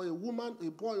man or a woman,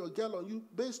 a boy or a girl on you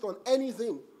based on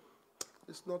anything,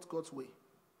 it's not God's way.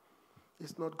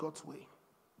 It's not God's way.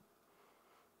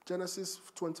 Genesis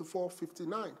 24,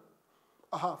 59.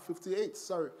 58,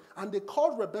 sorry. And they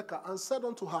called Rebekah and said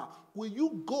unto her, will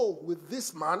you go with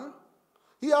this man?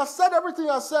 He has said everything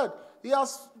he has said. He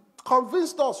has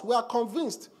convinced us. We are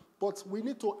convinced. But we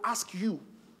need to ask you.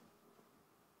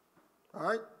 All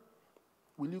right?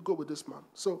 Will you go with this man?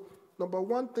 So, number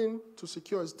one thing to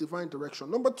secure is divine direction.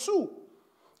 Number two,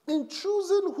 in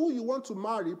choosing who you want to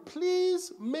marry,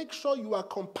 please make sure you are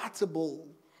compatible.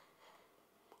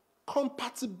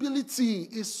 Compatibility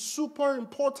is super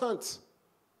important.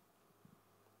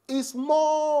 It's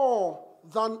more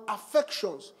than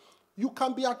affections. You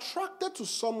can be attracted to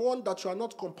someone that you are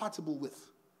not compatible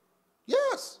with.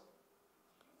 Yes.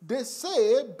 They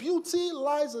say beauty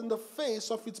lies in the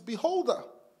face of its beholder.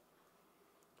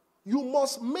 You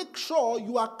must make sure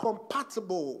you are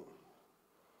compatible.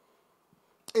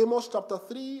 Amos chapter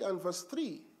 3 and verse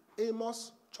 3.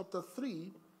 Amos chapter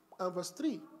 3 and verse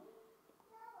 3.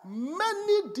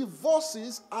 Many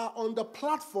divorces are on the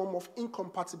platform of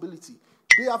incompatibility.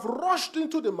 They have rushed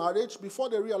into the marriage before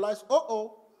they realize,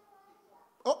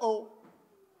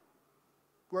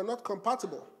 we're not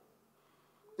compatible.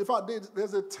 In fact,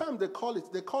 there's a term they call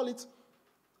it. They call it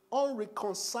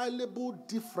unreconcilable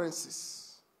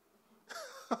differences.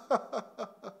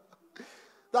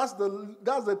 That's the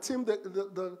term,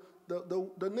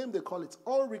 the name they call it.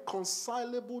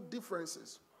 Unreconcilable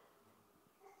differences.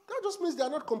 That just means they are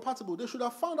not compatible. They should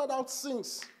have found that out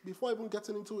since before even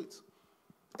getting into it.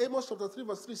 Amos chapter 3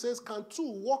 verse 3 says, can two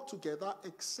walk together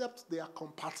except they are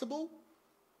compatible?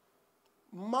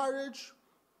 Marriage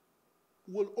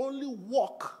will only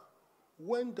work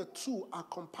when the two are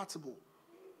compatible.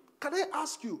 Can I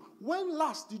ask you, when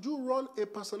last did you run a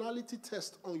personality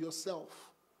test on yourself?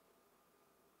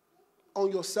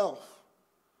 On yourself.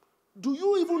 Do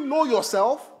you even know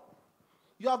yourself?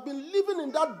 You have been living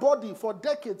in that body for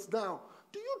decades now.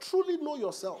 Do you truly know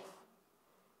yourself?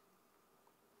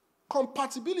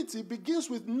 Compatibility begins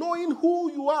with knowing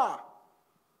who you are.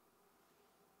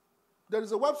 There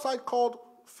is a website called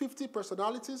 50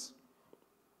 Personalities.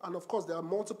 And of course, there are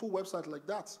multiple websites like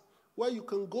that, where you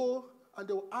can go and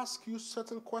they will ask you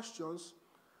certain questions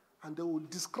and they will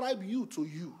describe you to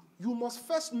you. You must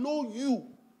first know you.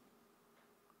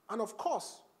 And of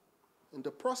course, in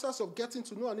the process of getting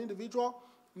to know an individual,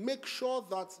 make sure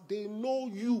that they know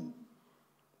you.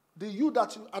 The you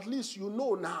that at least you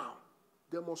know now.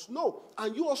 They must know.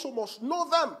 And you also must know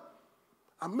them.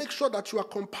 And make sure that you are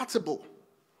compatible.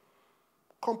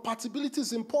 Compatibility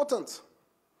is important.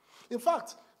 In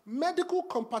fact, medical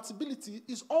compatibility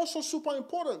is also super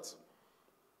important.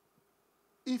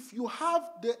 If you have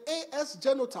the AS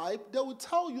genotype, they will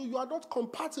tell you are not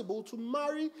compatible to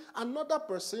marry another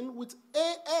person with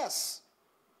AS.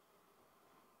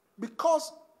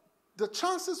 Because the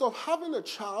chances of having a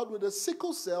child with a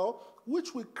sickle cell,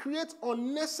 which will create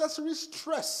unnecessary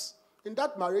stress in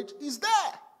that marriage, is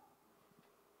there.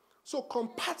 So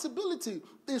compatibility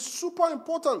is super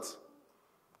important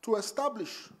to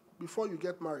establish before you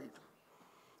get married.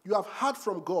 You have heard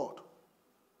from God.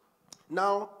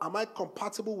 Now, am I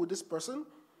compatible with this person?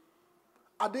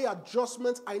 Are there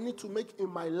adjustments I need to make in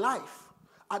my life?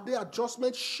 Are there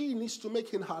adjustments she needs to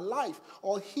make in her life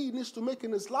or he needs to make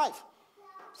in his life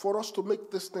for us to make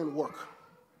this thing work?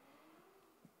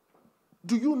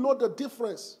 Do you know the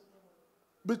difference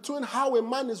between how a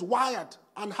man is wired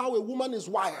and how a woman is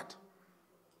wired?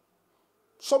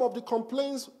 Some of the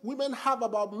complaints women have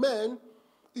about men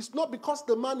is not because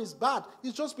the man is bad.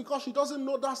 It's just because she doesn't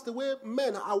know that's the way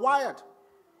men are wired.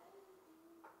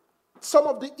 Some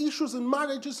of the issues in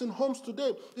marriages in homes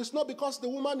today, it's not because the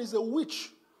woman is a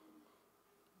witch.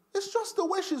 It's just the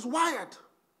way she's wired.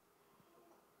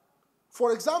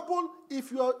 For example,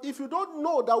 if you don't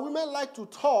know that women like to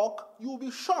talk, you'll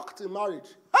be shocked in marriage.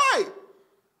 Hey,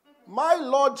 my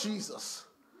Lord Jesus.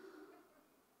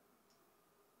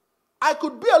 I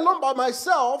could be alone by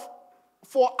myself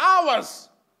for hours.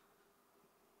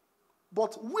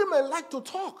 But women like to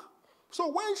talk.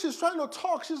 So when she's trying to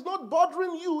talk, she's not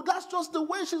bothering you. That's just the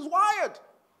way she's wired.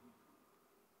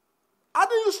 I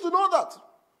didn't used to know that.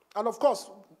 And of course,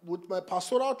 with my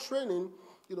pastoral training,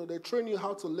 they train you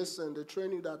how to listen. They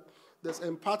train you that there's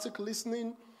empathic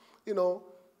listening. You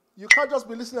can't just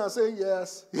be listening and saying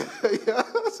yes.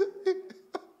 Yes.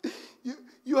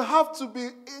 You have to be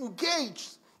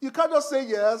engaged. You can't just say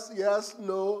yes, yes,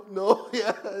 no, no,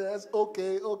 yes,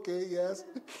 okay, yes.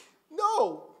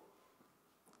 No.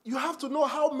 You have to know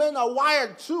how men are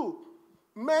wired too.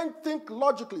 Men think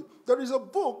logically. There is a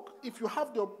book, if you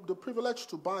have the privilege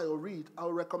to buy or read,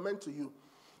 I'll recommend to you.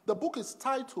 The book is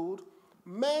titled,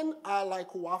 Men Are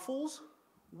Like Waffles,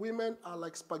 Women Are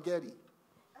Like Spaghetti.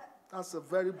 That's a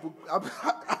very book. I'm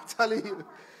telling you.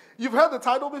 You've heard the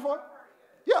title before?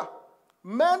 Yeah.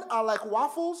 Men are like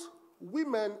waffles,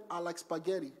 women are like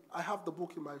spaghetti. I have the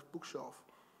book in my bookshelf.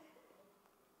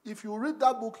 If you read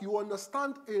that book, you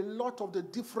understand a lot of the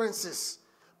differences.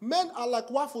 Men are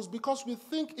like waffles because we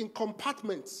think in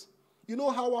compartments. You know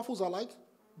how waffles are like?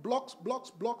 Blocks, blocks,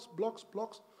 blocks, blocks,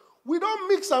 blocks. We don't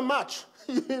mix and match,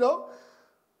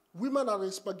 Women are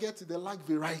like spaghetti. They like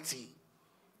variety,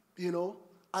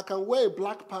 I can wear a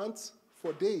black pants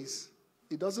for days.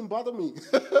 It doesn't bother me.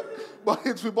 But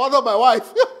it will bother my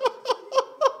wife.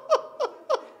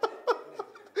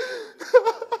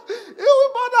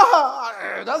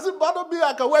 It doesn't bother me.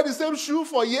 I can wear the same shoe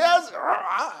for years,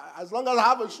 as long as I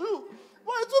have a shoe.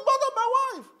 But it will bother my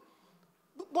wife.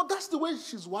 But that's the way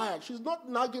she's wired. She's not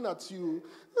nagging at you.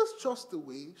 It's just the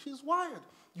way she's wired.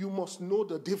 You must know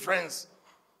the difference.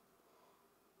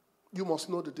 You must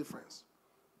know the difference.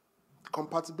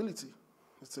 Compatibility,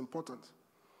 it's important.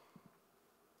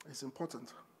 It's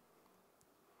important.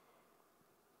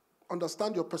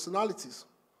 Understand your personalities.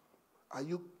 Are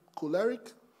you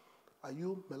choleric? Are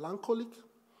you melancholic?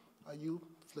 Are you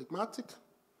phlegmatic?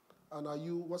 And are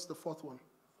you, what's the fourth one?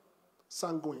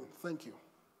 Sanguine. Thank you.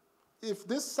 If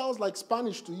this sounds like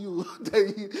Spanish to you,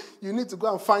 then you need to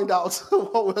go and find out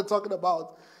what we're talking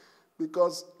about.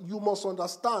 Because you must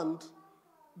understand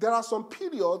there are some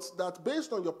periods that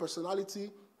based on your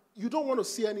personality, you don't want to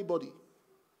see anybody.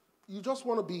 You just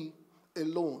want to be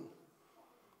alone.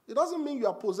 It doesn't mean you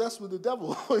are possessed with the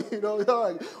devil. You're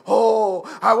like, oh,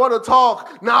 I want to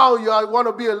talk. Now I want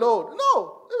to be alone.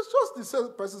 No, it's just the same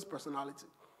person's personality.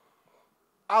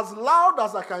 As loud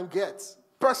as I can get,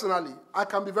 personally, I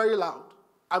can be very loud.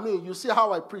 I mean, you see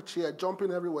how I preach here,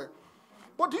 jumping everywhere.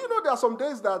 But do you know there are some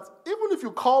days that even if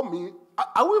you call me,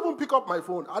 I won't even pick up my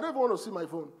phone. I don't even want to see my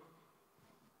phone.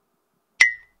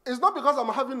 It's not because I'm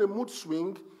having a mood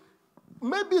swing.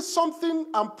 Maybe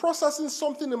I'm processing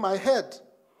something in my head,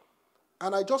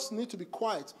 and I just need to be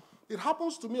quiet. It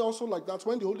happens to me also like that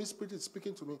when the Holy Spirit is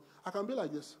speaking to me. I can be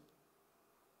like this.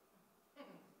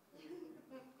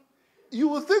 You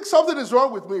will think something is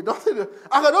wrong with me. Don't you?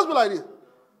 I can just be like this,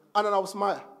 and then I will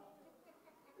smile.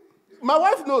 My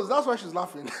wife knows. That's why she's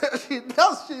laughing. I can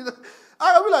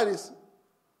be like this,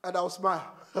 and I will smile.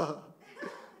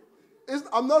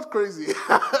 I'm not crazy.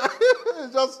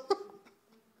 It's just...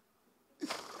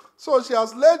 So she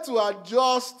has learned to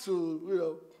adjust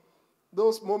to,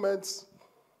 those moments.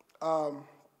 All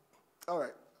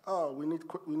right. Oh, we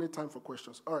need time for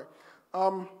questions. All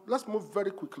right. Let's move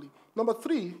very quickly. Number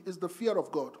 3 is the fear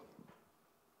of God.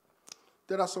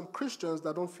 There are some Christians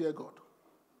that don't fear God.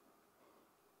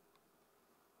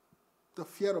 The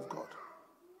fear of God.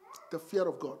 The fear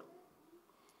of God.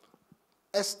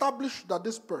 Establish that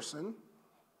this person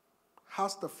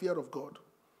has the fear of God.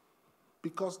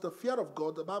 Because the fear of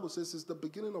God, the Bible says, is the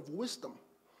beginning of wisdom.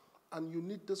 And you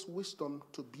need this wisdom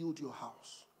to build your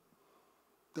house.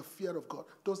 The fear of God.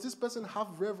 Does this person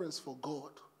have reverence for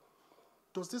God?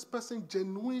 Is this person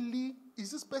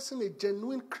a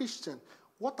genuine Christian?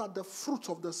 What are the fruits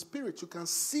of the Spirit you can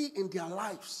see in their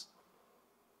lives?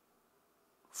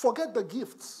 Forget the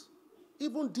gifts.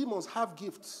 Even demons have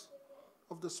gifts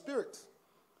of the Spirit.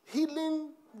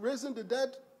 Healing, raising the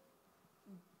dead,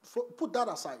 put that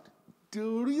aside. The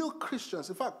real Christians,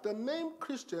 in fact, the name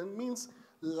Christian means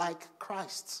like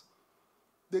Christ.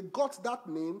 They got that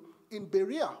name in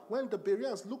Berea. When the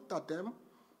Bereans looked at them,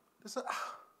 they said,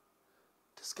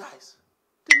 these guys,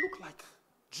 they look like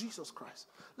Jesus Christ.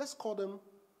 Let's call them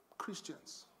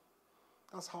Christians.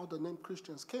 That's how the name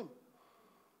Christians came.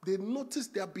 They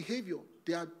noticed their behavior,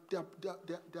 their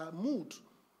mood,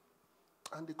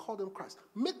 and they call them Christ.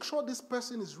 Make sure this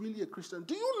person is really a Christian.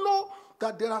 Do you know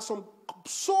that there are some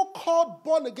so-called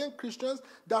born-again Christians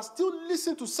that still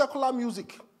listen to secular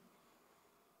music?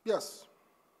 Yes.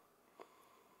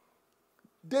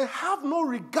 They have no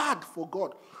regard for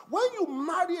God. When you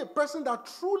marry a person that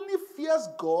truly fears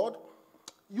God,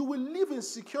 you will live in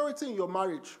security in your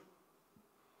marriage.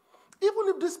 Even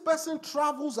if this person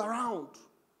travels around,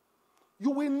 you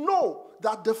will know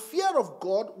that the fear of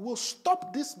God will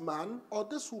stop this man or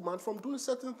this woman from doing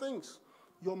certain things.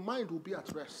 Your mind will be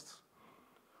at rest.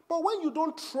 But when you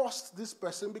don't trust this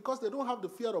person because they don't have the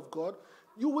fear of God,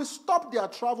 you will stop their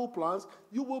travel plans.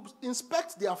 You will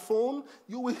inspect their phone.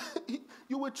 You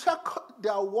will check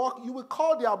their work. You will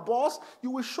call their boss. You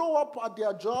will show up at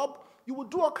their job. You will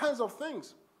do all kinds of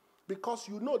things because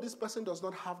you know this person does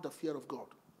not have the fear of God.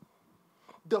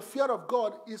 The fear of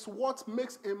God is what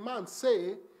makes a man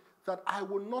say that I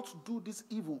will not do this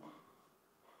evil.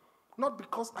 Not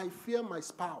because I fear my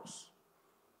spouse,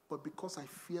 but because I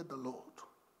fear the Lord.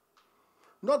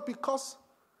 Not because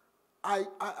I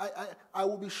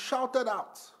will be shouted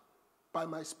out by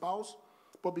my spouse,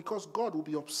 but because God will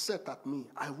be upset at me.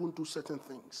 I won't do certain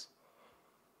things.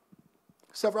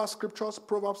 Several scriptures,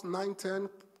 Proverbs 9:10,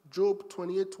 Job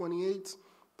 28:28,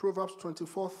 Proverbs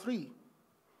 24:3.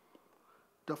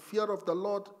 The fear of the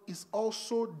Lord is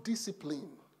also discipline.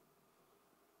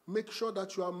 Make sure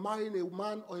that you are marrying a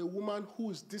man or a woman who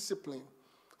is disciplined.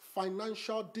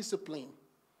 Financial discipline.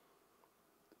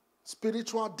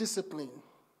 Spiritual discipline.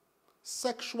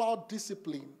 Sexual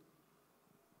discipline.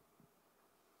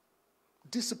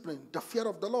 Discipline. The fear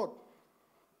of the Lord.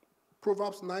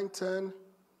 Proverbs 9:10,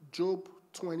 Job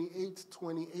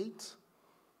 28:28,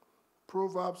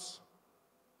 Proverbs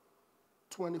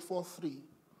 24:3.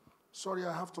 Sorry,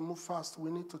 I have to move fast. We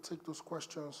need to take those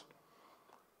questions.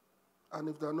 And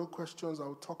if there are no questions, I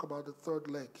will talk about the third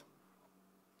leg.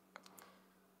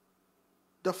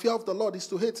 The fear of the Lord is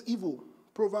to hate evil.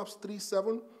 Proverbs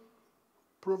 3:7,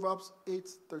 Proverbs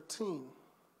 8:13.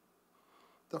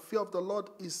 The fear of the Lord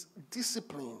is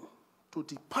discipline to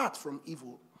depart from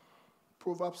evil.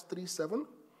 Proverbs 3:7.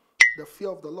 The fear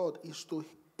of the Lord is to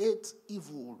hate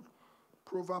evil.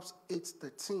 Proverbs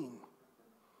 8:13.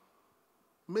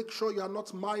 Make sure you are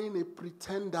not marrying a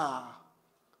pretender.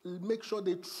 Make sure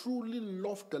they truly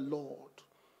love the Lord.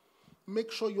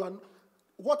 Make sure you are,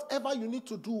 whatever you need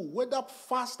to do, whether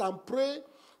fast and pray.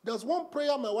 There's one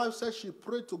prayer my wife said she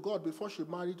prayed to God before she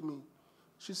married me.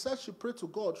 She said she prayed to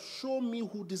God, show me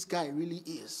who this guy really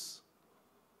is.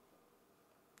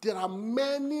 There are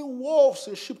many wolves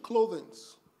in sheep clothing.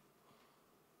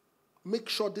 Make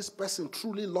sure this person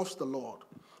truly loves the Lord.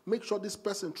 Make sure this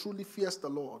person truly fears the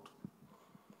Lord.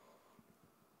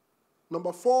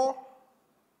 Number 4,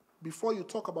 before you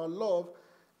talk about love,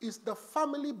 is the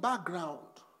family background.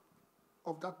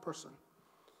 of that person.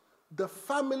 The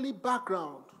family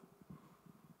background.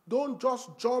 Don't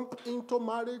just jump into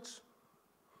marriage.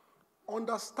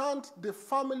 Understand the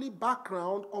family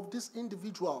background of this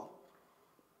individual.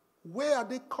 Where are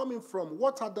they coming from?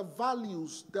 What are the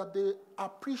values that they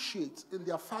appreciate in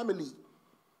their family?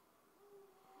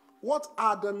 What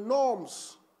are the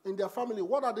norms in their family?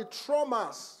 What are the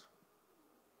traumas?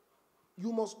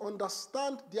 You must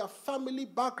understand their family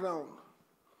background.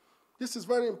 This is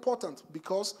very important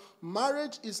because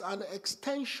marriage is an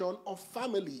extension of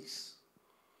families.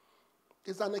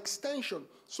 It's an extension.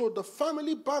 So the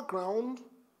family background,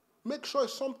 make sure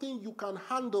it's something you can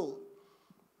handle.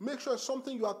 Make sure it's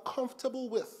something you are comfortable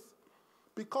with.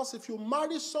 Because if you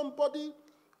marry somebody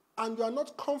and you are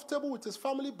not comfortable with his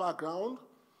family background,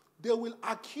 they will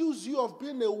accuse you of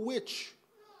being a witch,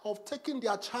 of taking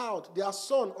their child, their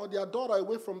son, or their daughter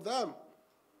away from them.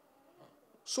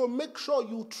 So make sure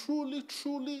you truly,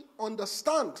 truly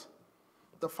understand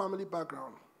the family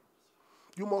background.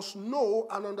 You must know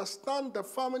and understand the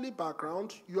family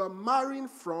background you are marrying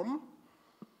from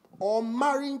or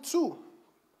marrying to.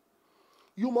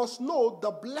 You must know the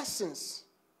blessings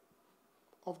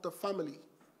of the family.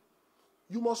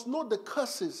 You must know the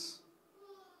curses.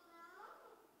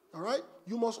 All right?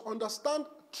 You must understand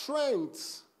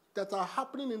trends that are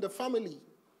happening in the family.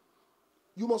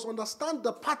 You must understand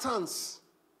the patterns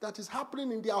that is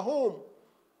happening in their home.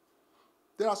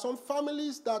 There are some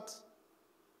families that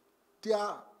their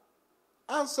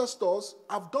ancestors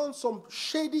have done some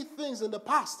shady things in the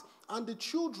past, and the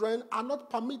children are not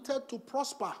permitted to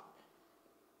prosper.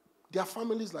 There are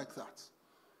families like that.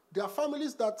 There are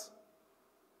families that,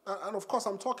 and of course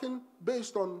I'm talking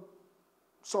based on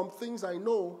some things I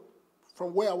know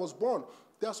from where I was born.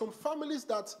 There are some families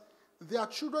that their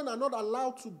children are not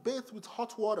allowed to bathe with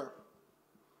hot water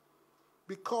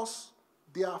because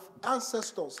their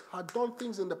ancestors had done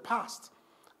things in the past.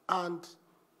 And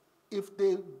if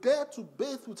they dare to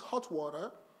bathe with hot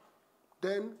water,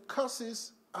 then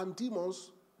curses and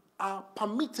demons are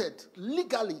permitted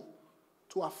legally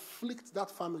to afflict that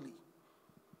family.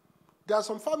 There are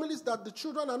some families that the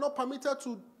children are not permitted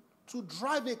to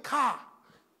drive a car.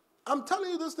 I'm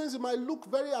telling you these things, it might look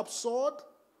very absurd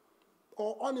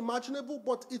or unimaginable,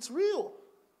 but it's real.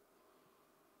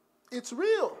 It's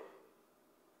real.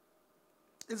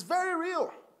 It's very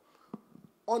real.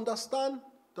 Understand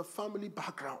the family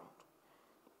background.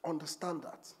 Understand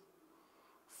that.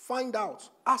 Find out.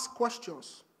 Ask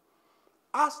questions.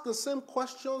 Ask the same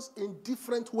questions in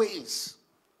different ways.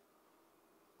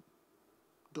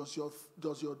 Does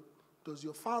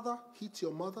your father hit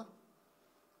your mother?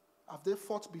 Have they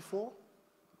fought before?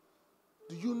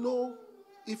 Do you know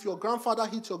if your grandfather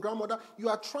hit your grandmother? You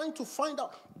are trying to find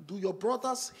out. Do your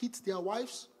brothers hit their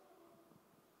wives?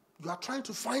 You are trying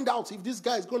to find out if this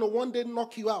guy is going to one day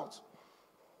knock you out.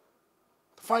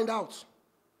 Find out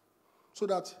so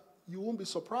that you won't be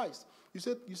surprised. You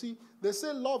see, they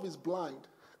say love is blind,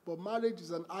 but marriage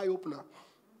is an eye-opener.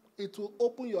 It will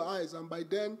open your eyes, and by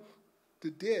then,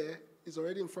 the deer is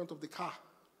already in front of the car.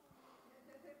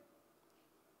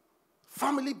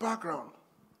 Family background.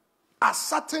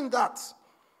 Ascertain that.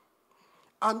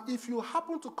 And if you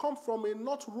happen to come from a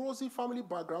not rosy family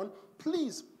background,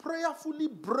 please prayerfully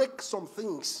break some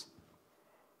things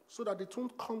so that it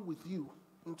won't come with you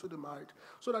into the marriage,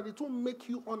 so that it won't make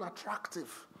you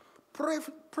unattractive.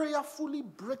 Prayerfully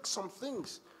break some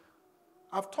things.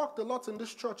 I've talked a lot in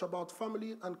this church about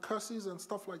family and curses and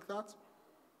stuff like that.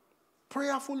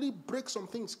 Prayerfully break some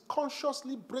things.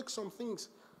 Consciously break some things.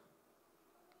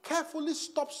 Carefully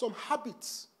stop some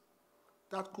habits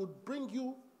that could bring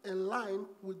you in line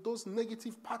with those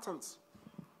negative patterns.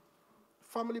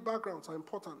 Family backgrounds are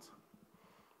important.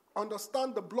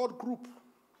 Understand the blood group,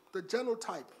 the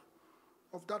genotype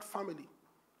of that family.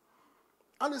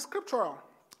 And it's scriptural.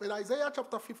 In Isaiah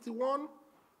chapter 51,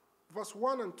 verse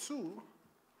 1 and 2,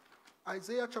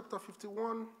 Isaiah chapter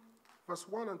 51, verse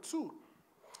 1 and 2,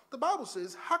 the Bible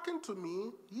says, "Hearken to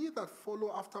me, ye that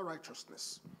follow after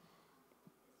righteousness,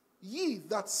 ye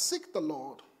that seek the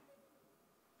Lord.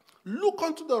 Look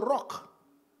unto the rock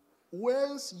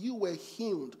whence you were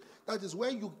hewn," that is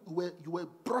where you were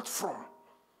brought from,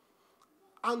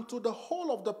 "and to the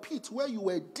hole of the pit where you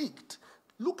were digged."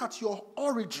 Look at your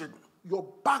origin, your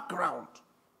background,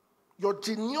 your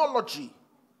genealogy,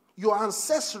 your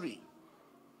ancestry.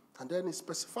 And then it's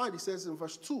specified, he says in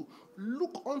verse 2,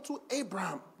 "Look unto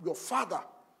Abraham, your father."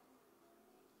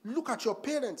 Look at your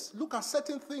parents. Look at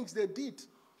certain things they did,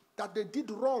 that they did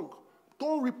wrong.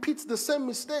 Don't repeat the same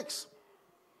mistakes.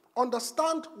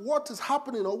 Understand what is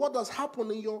happening or what has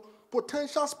happened in your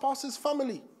potential spouse's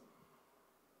family.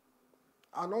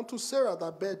 And unto Sarah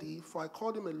that bare thee, for I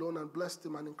called him alone and blessed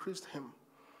him and increased him.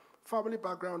 Family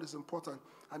background is important.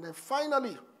 And then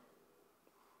finally,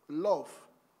 love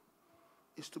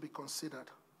is to be considered.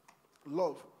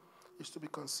 Love is to be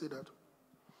considered.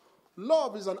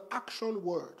 Love is an action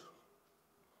word.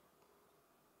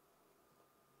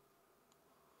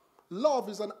 Love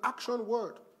is an action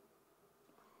word.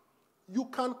 You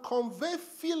can convey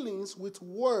feelings with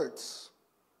words,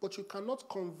 but you cannot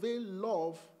convey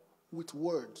love with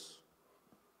words.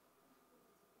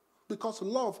 Because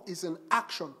love is an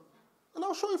action. And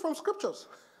I'll show you from scriptures.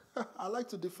 I like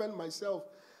to defend myself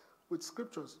with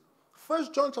scriptures.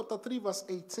 1 John chapter 3 verse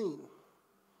 18.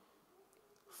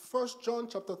 1 John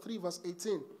chapter 3 verse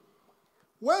 18.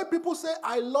 When people say,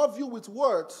 I love you with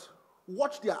words,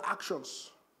 watch their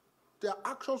actions. Their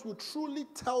actions will truly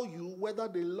tell you whether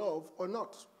they love or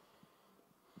not.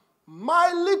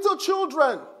 My little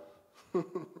children.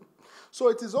 So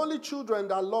it is only children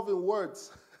that love in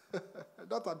words,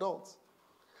 not adults.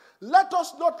 Let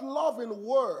us not love in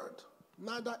word,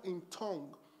 neither in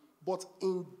tongue, but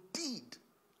in deed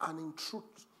and in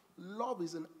truth. Love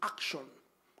is in action.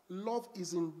 Love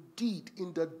is in deed,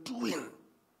 in the doing.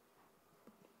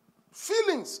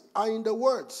 Feelings are in the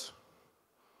words.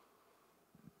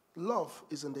 Love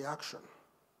is in the action.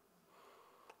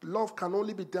 Love can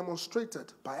only be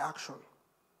demonstrated by action.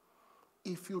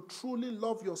 If you truly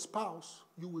love your spouse,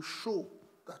 you will show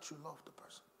that you love the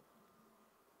person.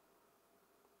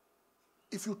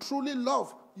 If you truly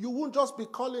love, you won't just be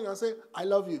calling and say, I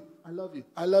love you, I love you,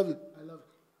 I love you, I love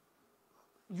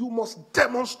you. You must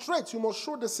demonstrate, you must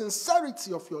show the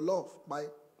sincerity of your love by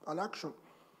an action.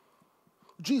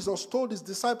 Jesus told his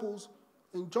disciples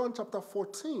in John chapter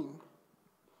 14,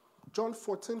 John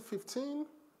 14:15,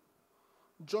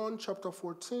 John chapter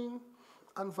 14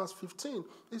 and verse 15.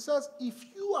 It says, if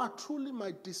you are truly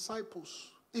my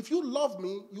disciples, if you love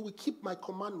me, you will keep my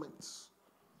commandments.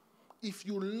 If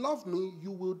you love me,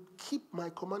 you will keep my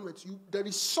commandments. There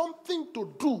is something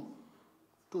to do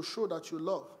to show that you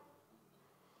love.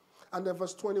 And then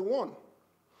verse 21,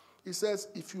 it says,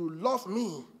 if you love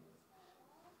me,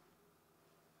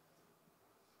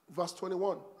 verse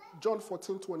 21, John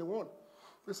 14:21.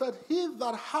 He said, he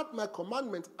that had my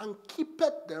commandment and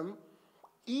keepeth them,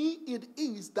 he it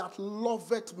is that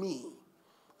loveth me.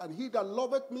 And he that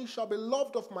loveth me shall be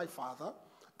loved of my Father,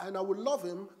 and I will love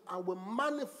him and will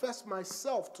manifest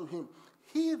myself to him.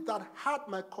 He that had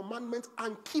my commandment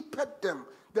and keepeth them.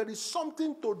 There is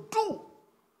something to do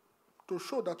to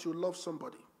show that you love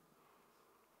somebody.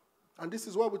 And this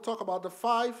is where we talk about the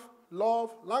 5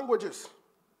 love languages.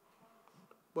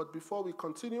 But before we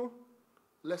continue,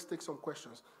 let's take some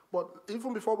questions. But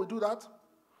even before we do that,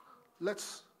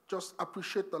 let's just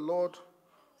appreciate the Lord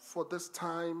for this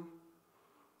time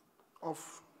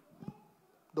of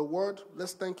the word.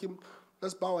 Let's thank him.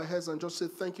 Let's bow our heads and just say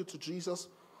thank you to Jesus.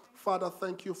 Father,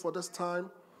 thank you for this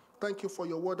time. Thank you for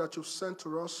your word that you've sent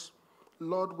to us.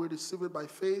 Lord, we receive it by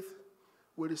faith.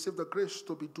 We receive the grace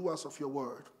to be doers of your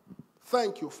word.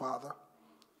 Thank you, Father.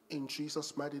 In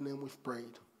Jesus' mighty name we've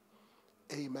prayed.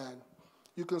 Amen.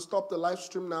 You can stop the live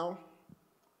stream now.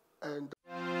 And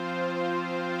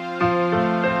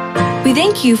we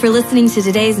thank you for listening to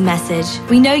today's message.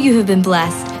 We know you have been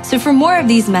blessed. So for more of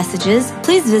these messages,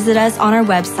 please visit us on our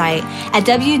website at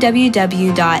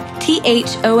www.thola.org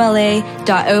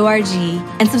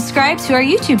and subscribe to our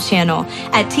YouTube channel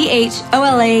at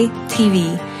THOLA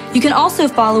TV. You can also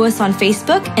follow us on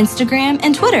Facebook, Instagram,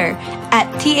 and Twitter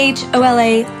at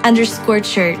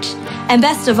THOLA_church. And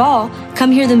best of all,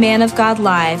 come hear the Man of God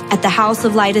live at the House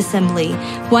of Light Assembly,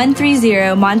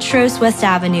 130 Montrose West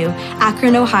Avenue,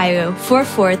 Akron, Ohio,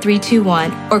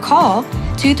 44321, or call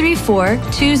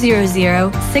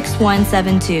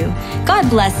 234-200-6172. God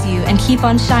bless you and keep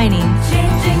on shining.